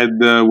outside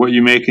what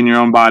you make in your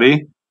own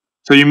body.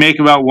 So you make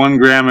about 1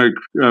 gram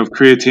of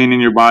creatine in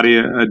your body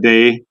a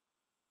day,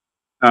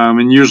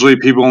 and usually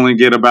people only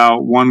get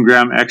about 1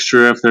 gram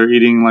extra if they're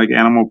eating like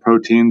animal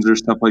proteins or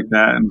stuff like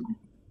that. And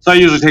so I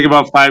usually take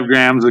about 5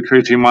 grams of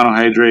creatine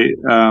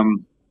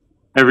monohydrate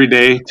every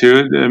day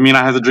too. I mean,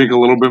 I have to drink a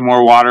little bit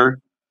more water,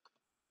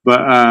 but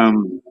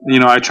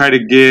I try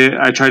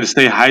to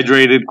stay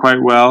hydrated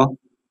quite well.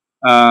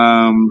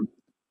 Um,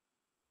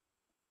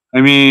 I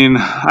mean,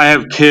 I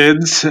have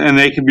kids and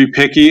they can be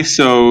picky,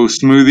 so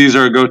smoothies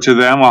are a go to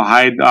them. I'll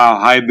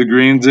hide the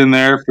greens in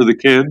there for the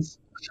kids.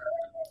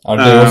 Are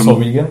they also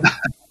Um, vegan?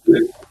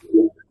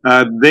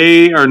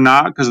 they are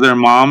not because their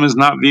mom is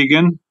not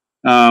vegan,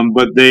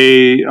 but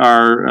they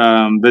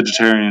are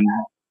vegetarian.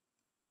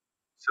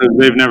 So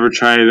they've never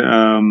tried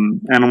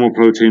animal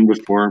protein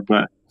before.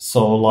 But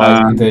So like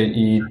um, they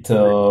eat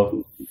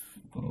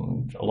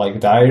like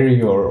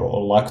dairy or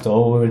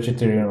lacto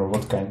vegetarian or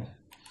what kind?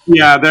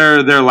 yeah,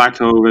 they're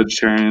lacto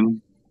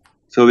vegetarian.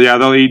 So yeah,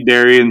 they'll eat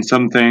dairy and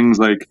some things.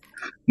 Like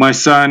my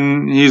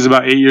son, he's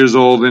about 8 years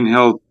old, and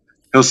he'll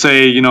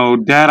say,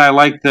 Dad, I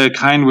like the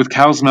kind with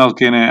cow's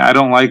milk in it. I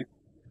don't like,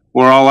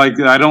 or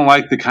I don't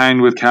like the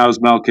kind with cow's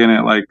milk in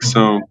it. Like Mhm.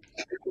 so,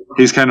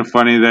 he's kind of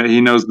funny that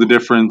he knows the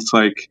difference.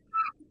 Like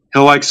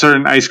he'll like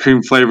certain ice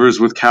cream flavors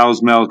with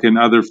cow's milk and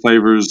other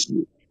flavors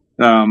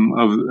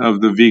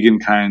of the vegan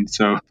kind.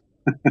 So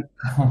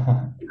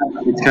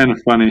it's kind of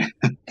funny.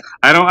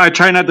 I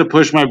try not to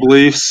push my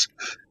beliefs.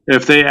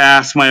 If they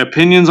ask my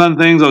opinions on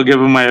things, I'll give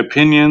them my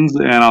opinions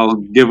and I'll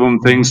give them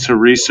things Mhm. to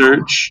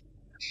research.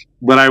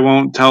 But I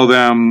won't tell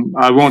them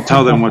what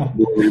to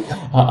believe.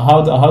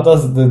 How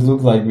does that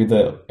look like with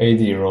the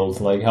 80-year-olds?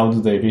 Like how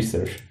do they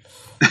research?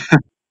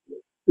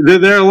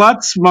 They're a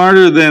lot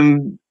smarter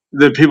than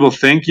people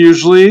think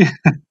usually.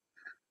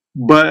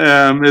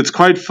 But it's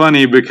quite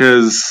funny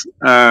because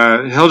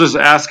he'll just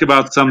ask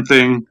about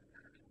something,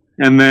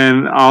 and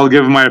then I'll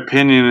give him my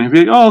opinion, and he'll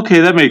be like, "Oh,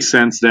 okay, that makes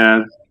sense,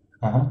 Dad."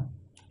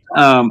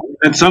 Uh-huh.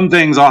 And some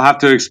things I'll have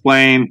to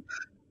explain,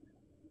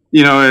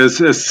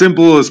 as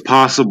simple as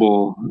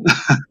possible.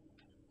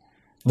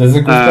 That's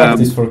a good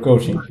practice Um, for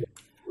coaching.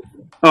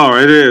 oh,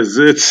 it is.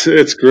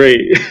 It's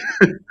great.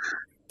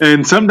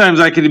 And sometimes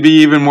I could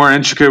be even more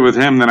intricate with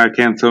him than I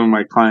can some of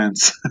my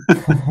clients.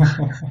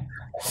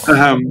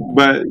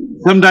 But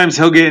sometimes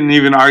he'll get in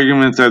even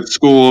arguments at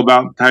school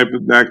about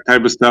that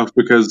type of stuff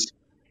because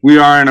we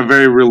are in a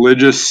very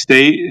religious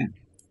state,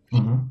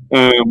 Mhm.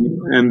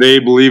 and they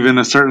believe in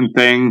a certain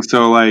thing.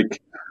 So,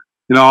 like,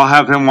 I'll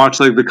have him watch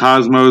like the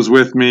Cosmos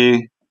with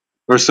me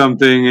or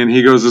something, and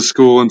he goes to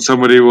school, and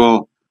somebody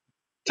will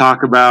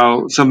talk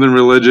about something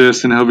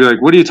religious, and he'll be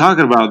like, "What are you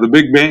talking about? The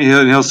Big Bang?"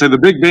 And he'll say, "The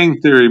Big Bang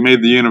Theory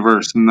made the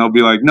universe," and they'll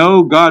be like,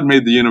 "No, God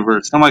made the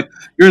universe." I'm like,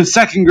 "You're in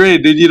second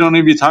grade, dude. You don't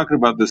need to be talking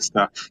about this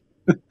stuff."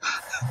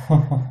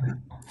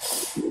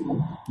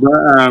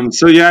 But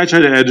so yeah, I try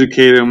to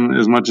educate him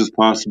as much as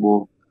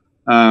possible.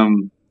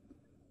 Um,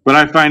 but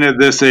I find at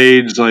this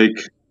age, like,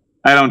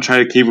 I don't try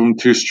to keep him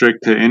too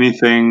strict to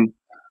anything.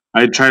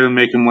 I try to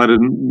make him let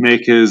him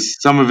make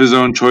some of his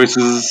own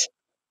choices,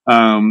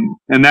 and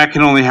that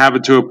can only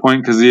happen to a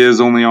point because he is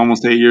only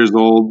almost 8 years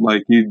old.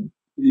 Like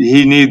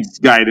he needs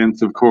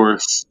guidance, of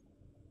course.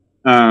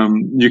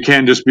 You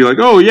can't just be like,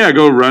 "Oh yeah,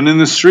 go run in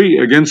the street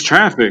against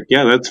traffic."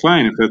 Yeah, that's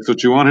fine if that's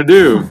what you want to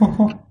do.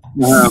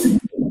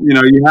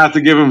 You have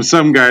to give him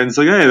some guidance.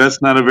 Like, hey,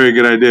 that's not a very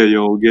good idea.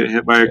 You'll get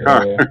hit by a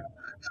car. Yeah.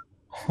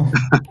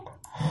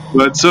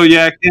 But so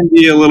yeah, it can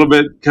be a little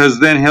bit because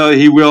then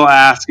he will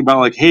ask about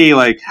like, hey,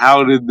 like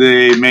how did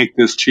they make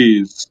this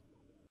cheese?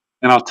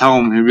 And I'll tell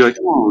him. He'll be like,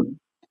 oh,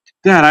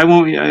 Dad, I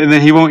won't. And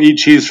then he won't eat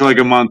cheese for like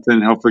a month,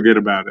 and he'll forget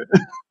about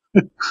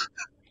it.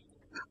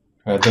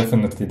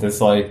 Definitely,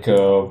 that's like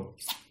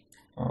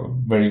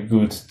very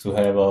good to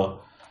have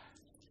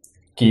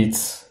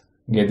kids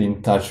get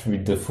in touch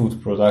with the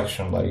food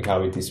production, like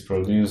how it is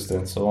produced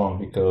and so on,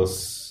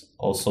 because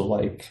also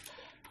like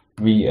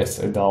we as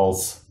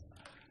adults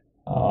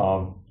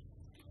um,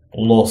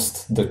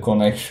 lost the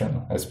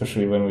connection,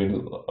 especially when we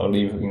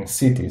live in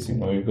cities.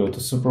 You go to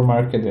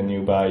supermarket and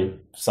you buy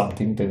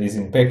something that is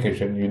in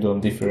package, and you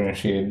don't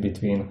differentiate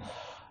between,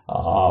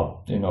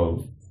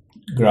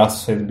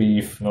 grass-fed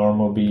beef,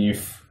 normal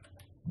beef,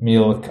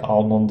 milk,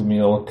 almond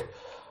milk,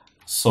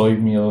 soy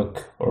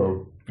milk,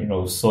 or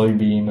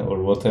soybean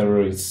or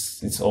whatever.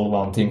 It's all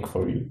one thing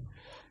for you,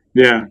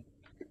 Yeah,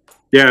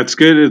 yeah, it's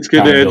good. It's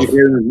good to kind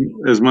educate of.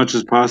 them as much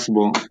as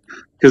possible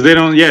because they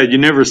don't. Yeah, you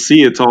never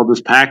see it's all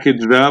just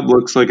packaged up.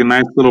 Looks like a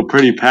nice little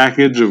pretty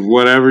package of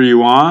whatever you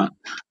want,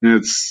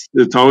 and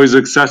it's always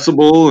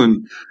accessible.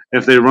 And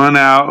if they run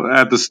out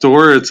at the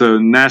store, it's a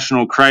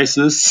national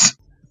crisis.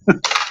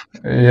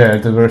 Yeah,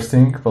 the worst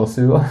thing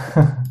possible.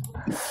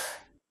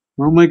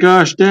 Oh my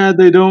gosh, Dad,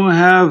 they don't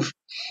have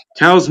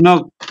cow's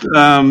milk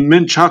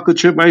mint chocolate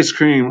chip ice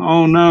cream.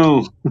 Oh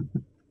no.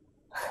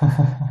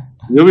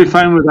 You'll be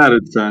fine without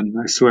it, son.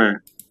 I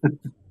swear.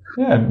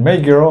 Yeah,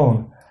 make your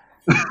own.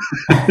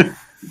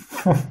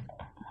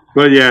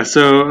 But yeah,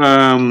 so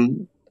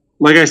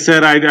like I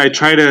said, I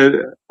try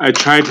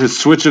to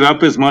switch it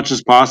up as much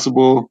as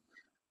possible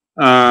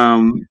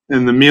in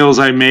the meals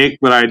I make,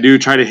 but I do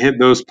try to hit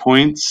those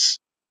points.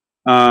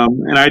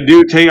 And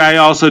I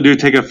also do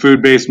take a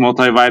food based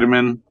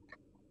multivitamin.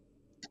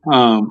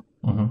 Um,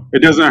 Mhm.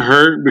 it doesn't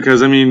hurt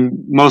because I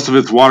mean most of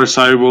it's water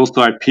soluble,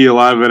 so I pee a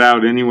lot of it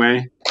out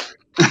anyway.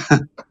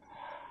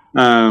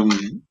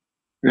 Um,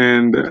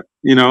 and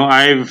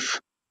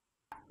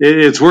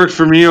it's worked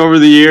for me over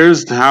the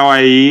years how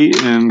I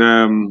eat,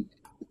 and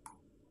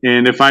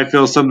if I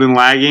feel something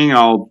lagging,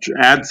 I'll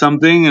add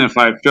something, and if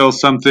I feel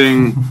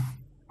something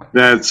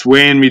that's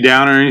weighing me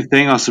down or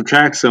anything, I'll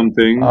subtract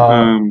something.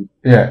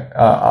 Yeah,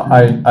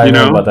 I You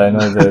know, know, but I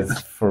know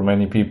that for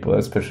many people,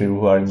 especially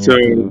who are so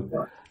new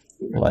to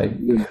like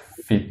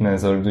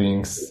fitness or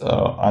doing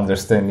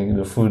understanding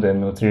the food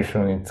and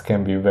nutrition, it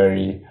can be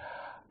very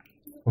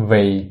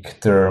vague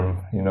term,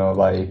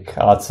 like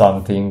add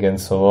something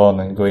and so on,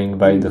 and going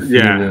by the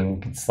yeah,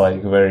 feeling, it's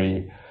like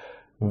very,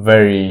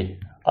 very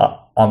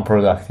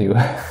unproductive.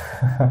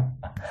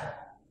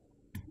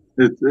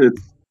 it's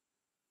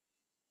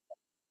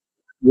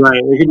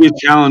right. It can be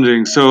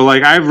challenging. So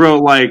like I've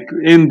wrote like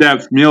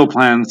in-depth meal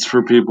plans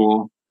for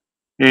people,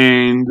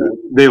 and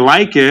they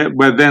like it,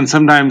 but then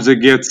sometimes it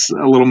gets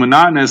a little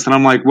monotonous, and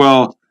I'm like,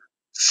 well,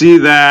 see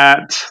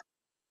that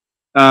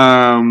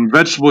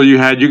vegetable you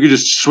had, you could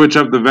just switch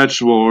up the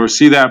vegetable, or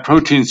see that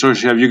protein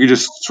source you have, you could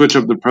just switch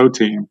up the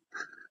protein.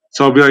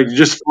 So I'll be like,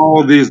 just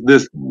follow this.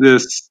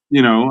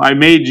 I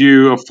made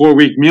you a 4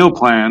 week meal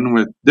plan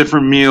with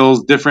different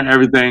meals, different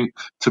everything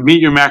to meet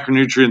your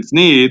macronutrients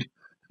need.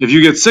 If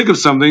you get sick of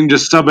something,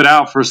 just sub it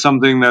out for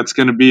something that's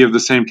going to be of the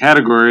same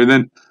category. And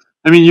then,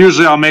 I mean,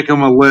 usually I'll make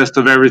them a list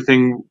of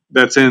everything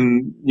that's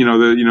in,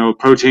 the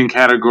protein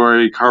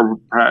category, carb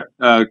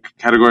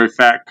category,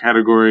 fat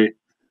category,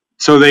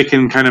 so they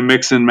can kind of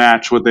mix and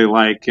match what they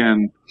like.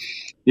 And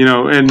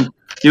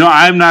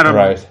I'm not a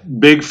Right.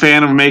 big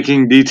fan of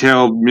making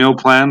detailed meal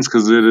plans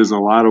because it is a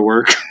lot of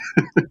work.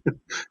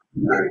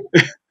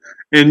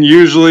 And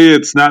usually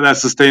it's not that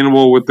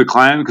sustainable with the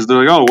client because they're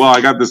like, oh, well, I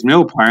got this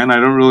meal plan. I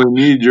don't really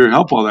need your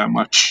help all that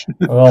much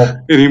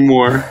Well,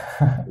 anymore.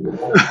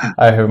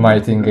 I have my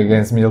thing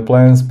against meal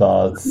plans,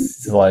 but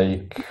it's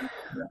like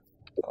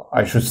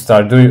I should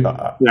start doing.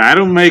 Yeah, I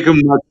don't make them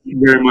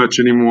very much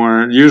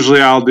anymore. Usually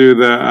I'll do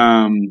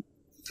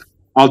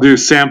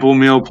sample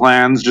meal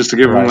plans just to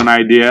give them an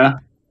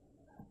idea.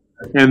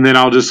 And then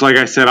I'll just, like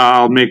I said,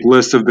 I'll make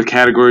lists of the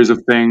categories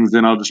of things.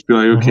 And I'll just be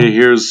like, okay,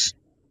 here's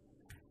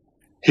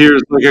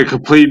like a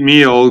complete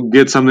meal,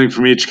 get something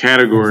from each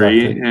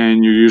category,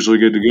 and you're usually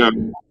good to go.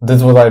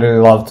 That's what I really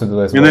love to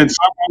do as well. And then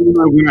sometimes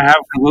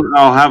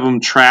I'll have them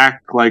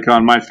track, like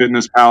on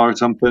MyFitnessPal or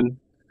something.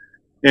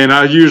 And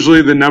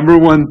usually the number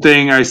one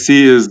thing I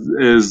see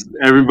is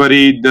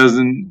everybody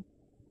doesn't,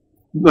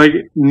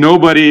 like,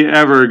 nobody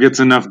ever gets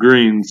enough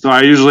greens. So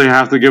I usually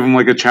have to give them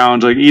like a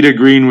challenge, like eat a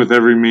green with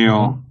every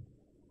meal,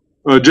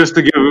 just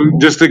to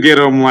get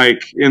them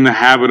like in the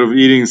habit of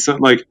eating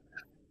like.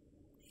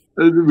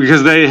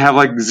 Because they have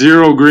like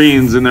 0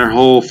 greens in their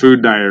whole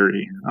food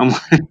diary. I'm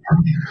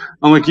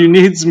like, you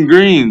need some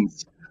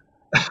greens.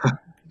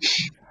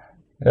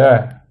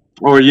 Yeah.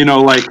 Or,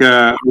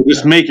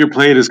 just make your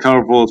plate as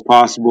colorful as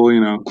possible,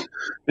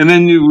 And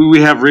then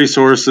we have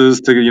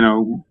resources to,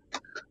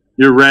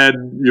 your red,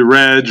 your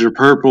reds, your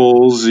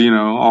purples,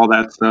 all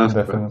that stuff.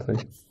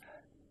 Definitely.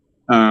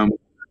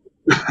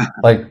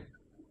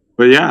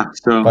 But yeah,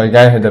 so. Like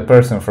I had a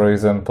person, for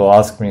example,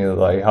 ask me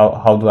like,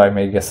 how do I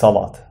make a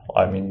salad?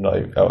 I mean,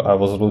 like I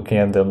was looking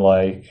at them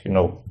like,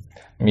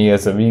 me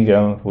as a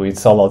vegan who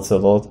eats salads a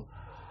lot.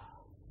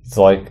 It's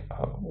like,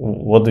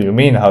 what do you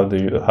mean? How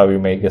you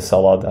make a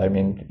salad? I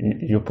mean,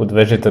 you put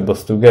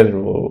vegetables together.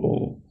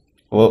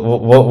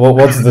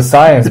 What's the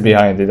science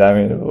behind it? I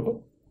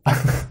mean,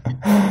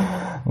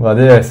 but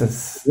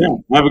yes,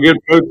 have a good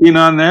protein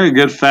on there,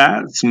 good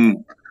fats,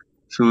 and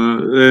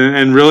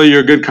really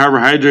your good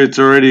carbohydrates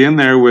are already in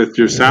there with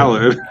your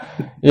salad.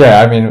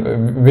 Yeah, I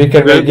mean, we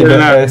can make it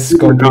as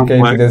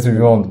complicated as we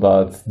want,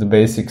 but the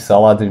basic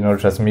salad,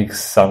 just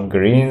mix some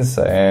greens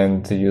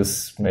and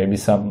use maybe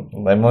some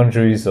lemon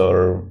juice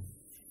or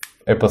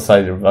apple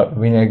cider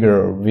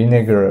vinegar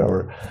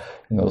or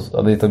a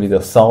little bit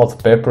of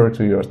salt, pepper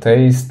to your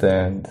taste,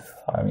 and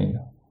I mean,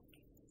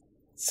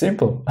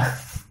 simple.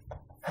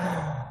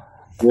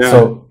 Yeah.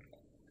 So.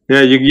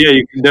 Yeah,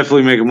 you can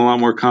definitely make them a lot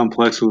more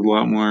complex with a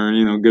lot more,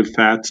 good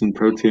fats and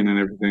protein and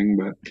everything.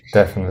 But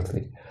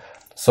definitely.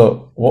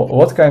 So,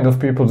 what kind of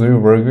people do you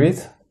work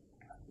with,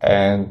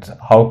 and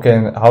how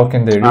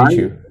can they reach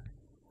you?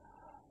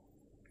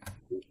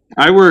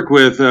 I work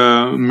with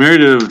a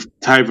myriad of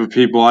type of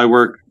people. I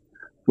work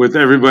with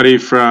everybody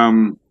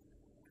from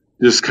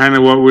just kind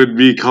of what would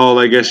be called,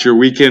 I guess, your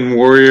weekend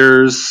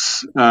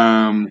warriors,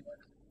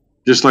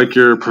 just like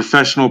your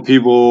professional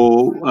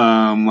people,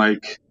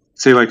 like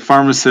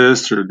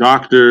pharmacists or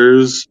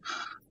doctors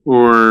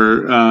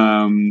or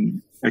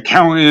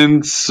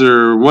accountants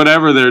or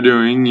whatever they're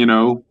doing,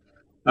 and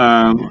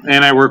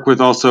I work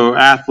with also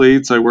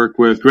athletes. I work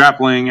with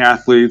grappling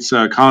athletes,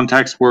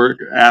 contact sport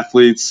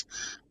athletes.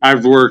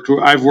 I've worked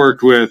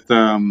with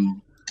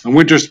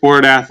winter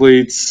sport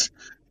athletes,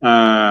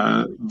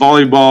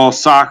 volleyball,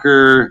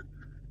 soccer,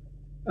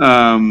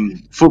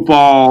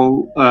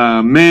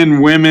 football,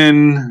 men,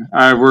 women.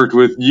 I've worked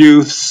with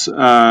youths,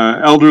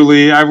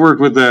 elderly. I've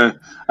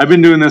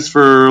been doing this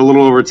for a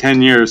little over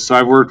 10 years. So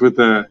I've worked with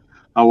a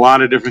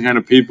lot of different kind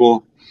of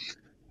people.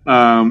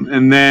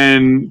 And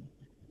then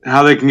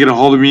how they can get a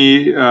hold of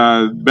me,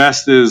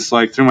 best is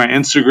like through my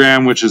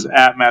Instagram, which is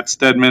at Matt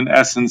Steadman,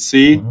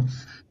 SNC,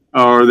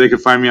 or they can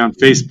find me on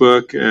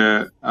Facebook,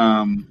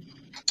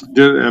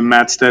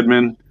 Matt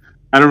Steadman.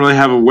 I don't really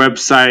have a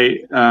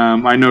website.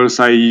 I notice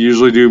I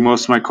usually do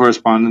most of my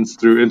correspondence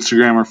through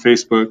Instagram or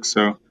Facebook,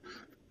 so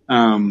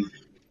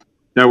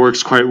that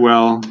works quite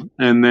well.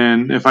 And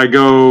then if I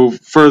go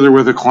further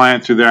with a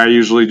client through there, I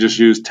usually just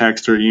use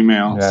text or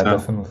email. Yeah,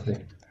 definitely.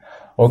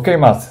 Okay,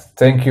 Matt,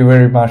 thank you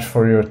very much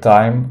for your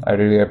time. I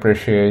really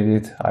appreciate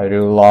it. I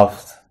really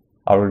loved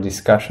our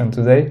discussion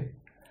today.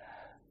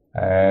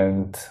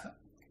 And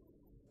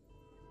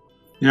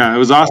yeah, it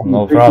was awesome.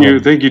 No problem.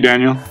 Thank you,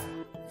 Daniel.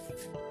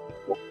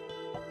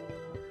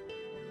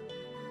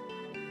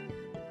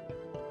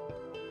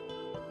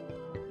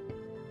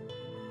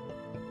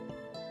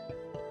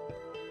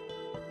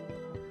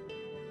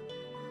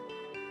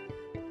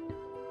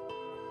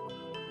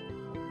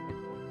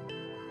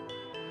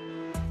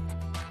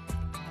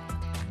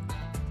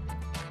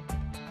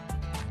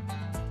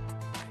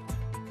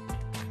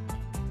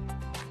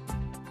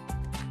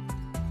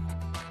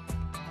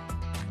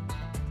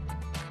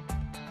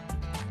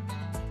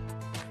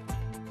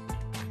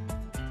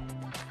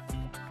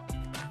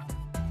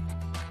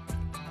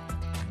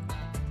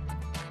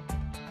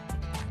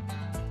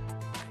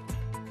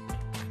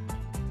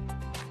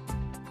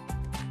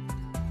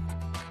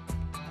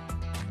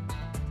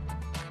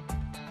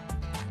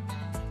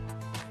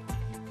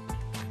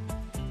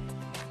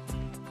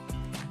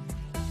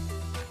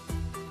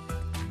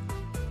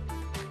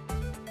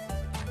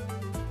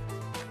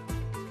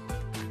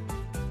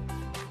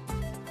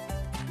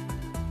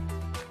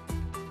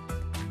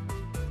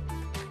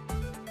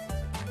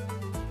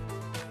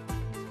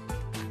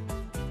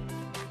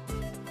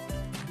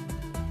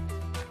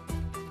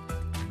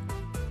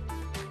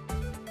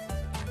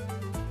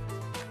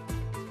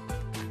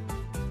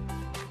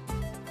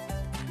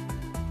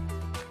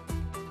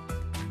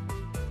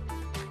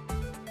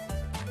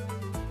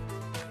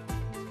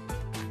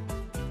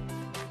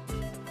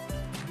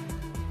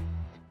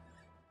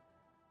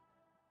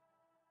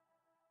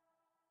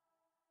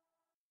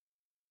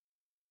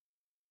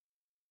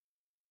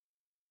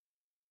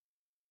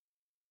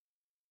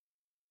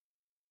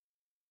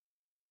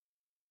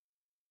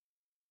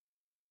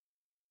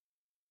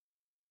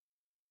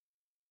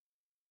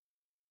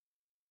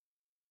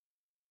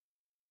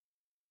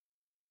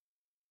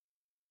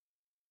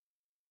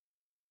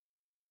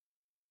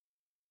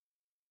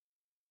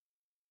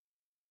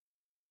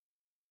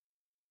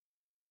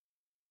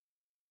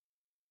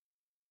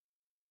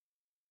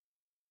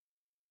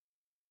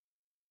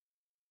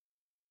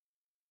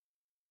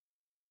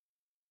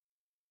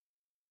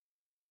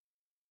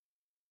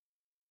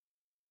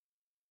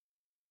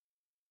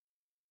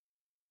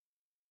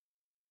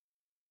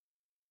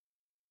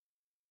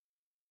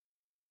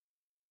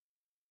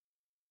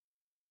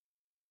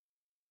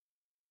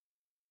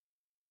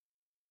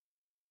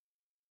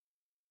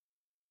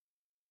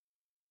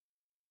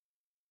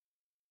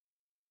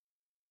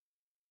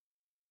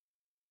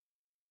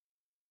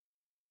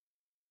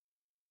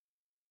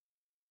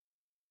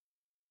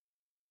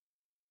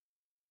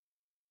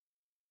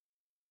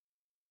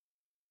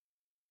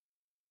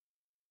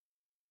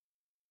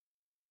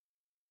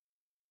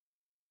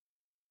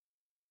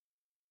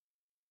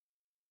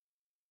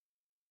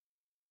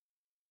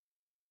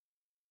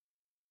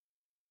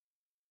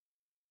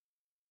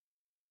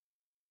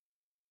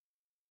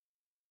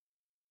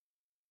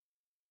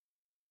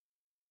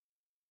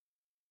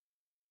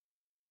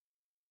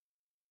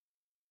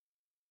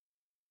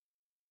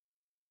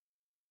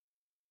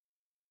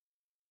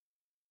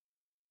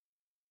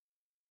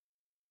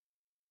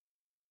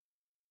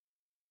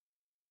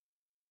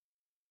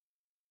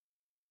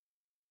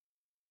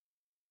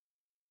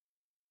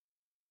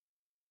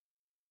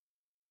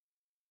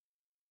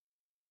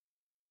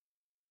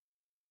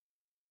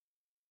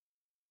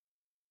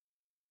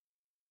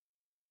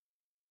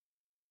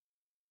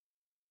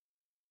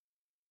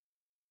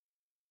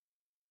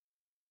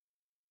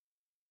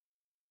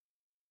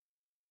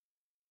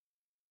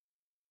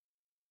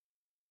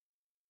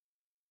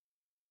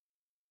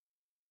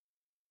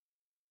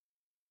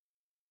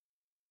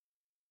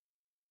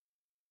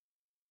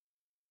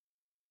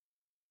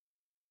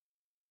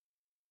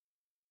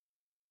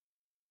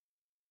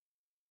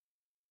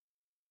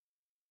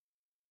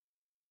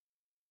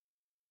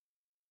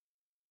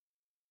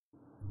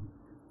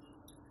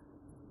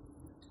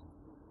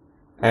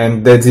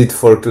 And that's it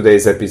for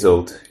today's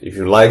episode. If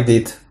you liked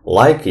it,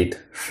 like it,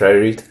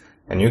 share it,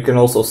 and you can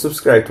also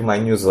subscribe to my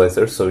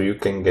newsletter so you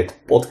can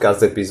get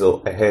podcast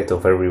episode ahead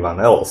of everyone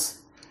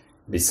else.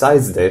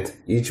 Besides that,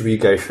 each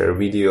week I share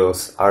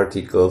videos,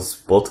 articles,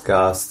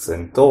 podcasts,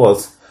 and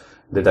thoughts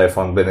that I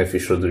found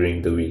beneficial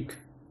during the week.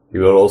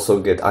 You will also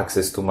get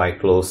access to my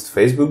closed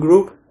Facebook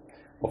group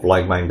of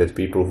like-minded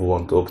people who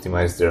want to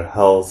optimize their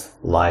health,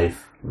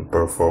 life, and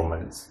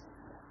performance.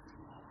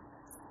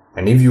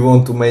 And if you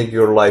want to make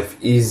your life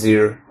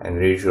easier and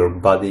reach your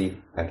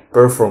body and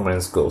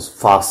performance goals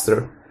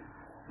faster,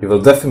 you will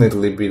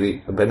definitely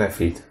be a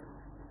benefit.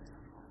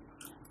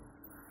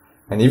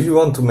 And if you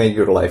want to make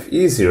your life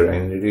easier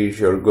and reach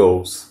your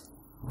goals,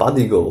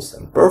 body goals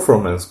and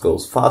performance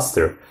goals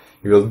faster,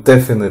 you will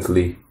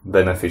definitely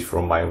benefit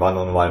from my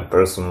one-on-one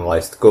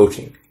personalized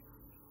coaching.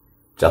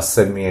 Just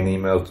send me an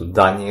email to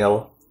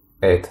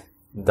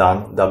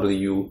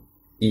daniel@dan.eu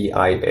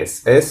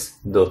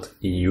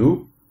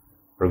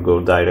or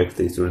go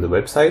directly through the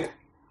website,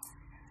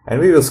 and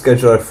we will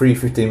schedule a free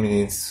 15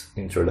 minutes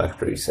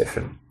introductory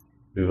session.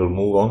 We will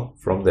move on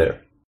from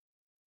there.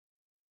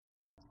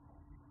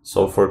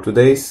 So for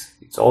today's,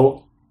 it's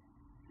all,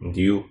 and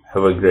you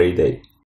have a great day.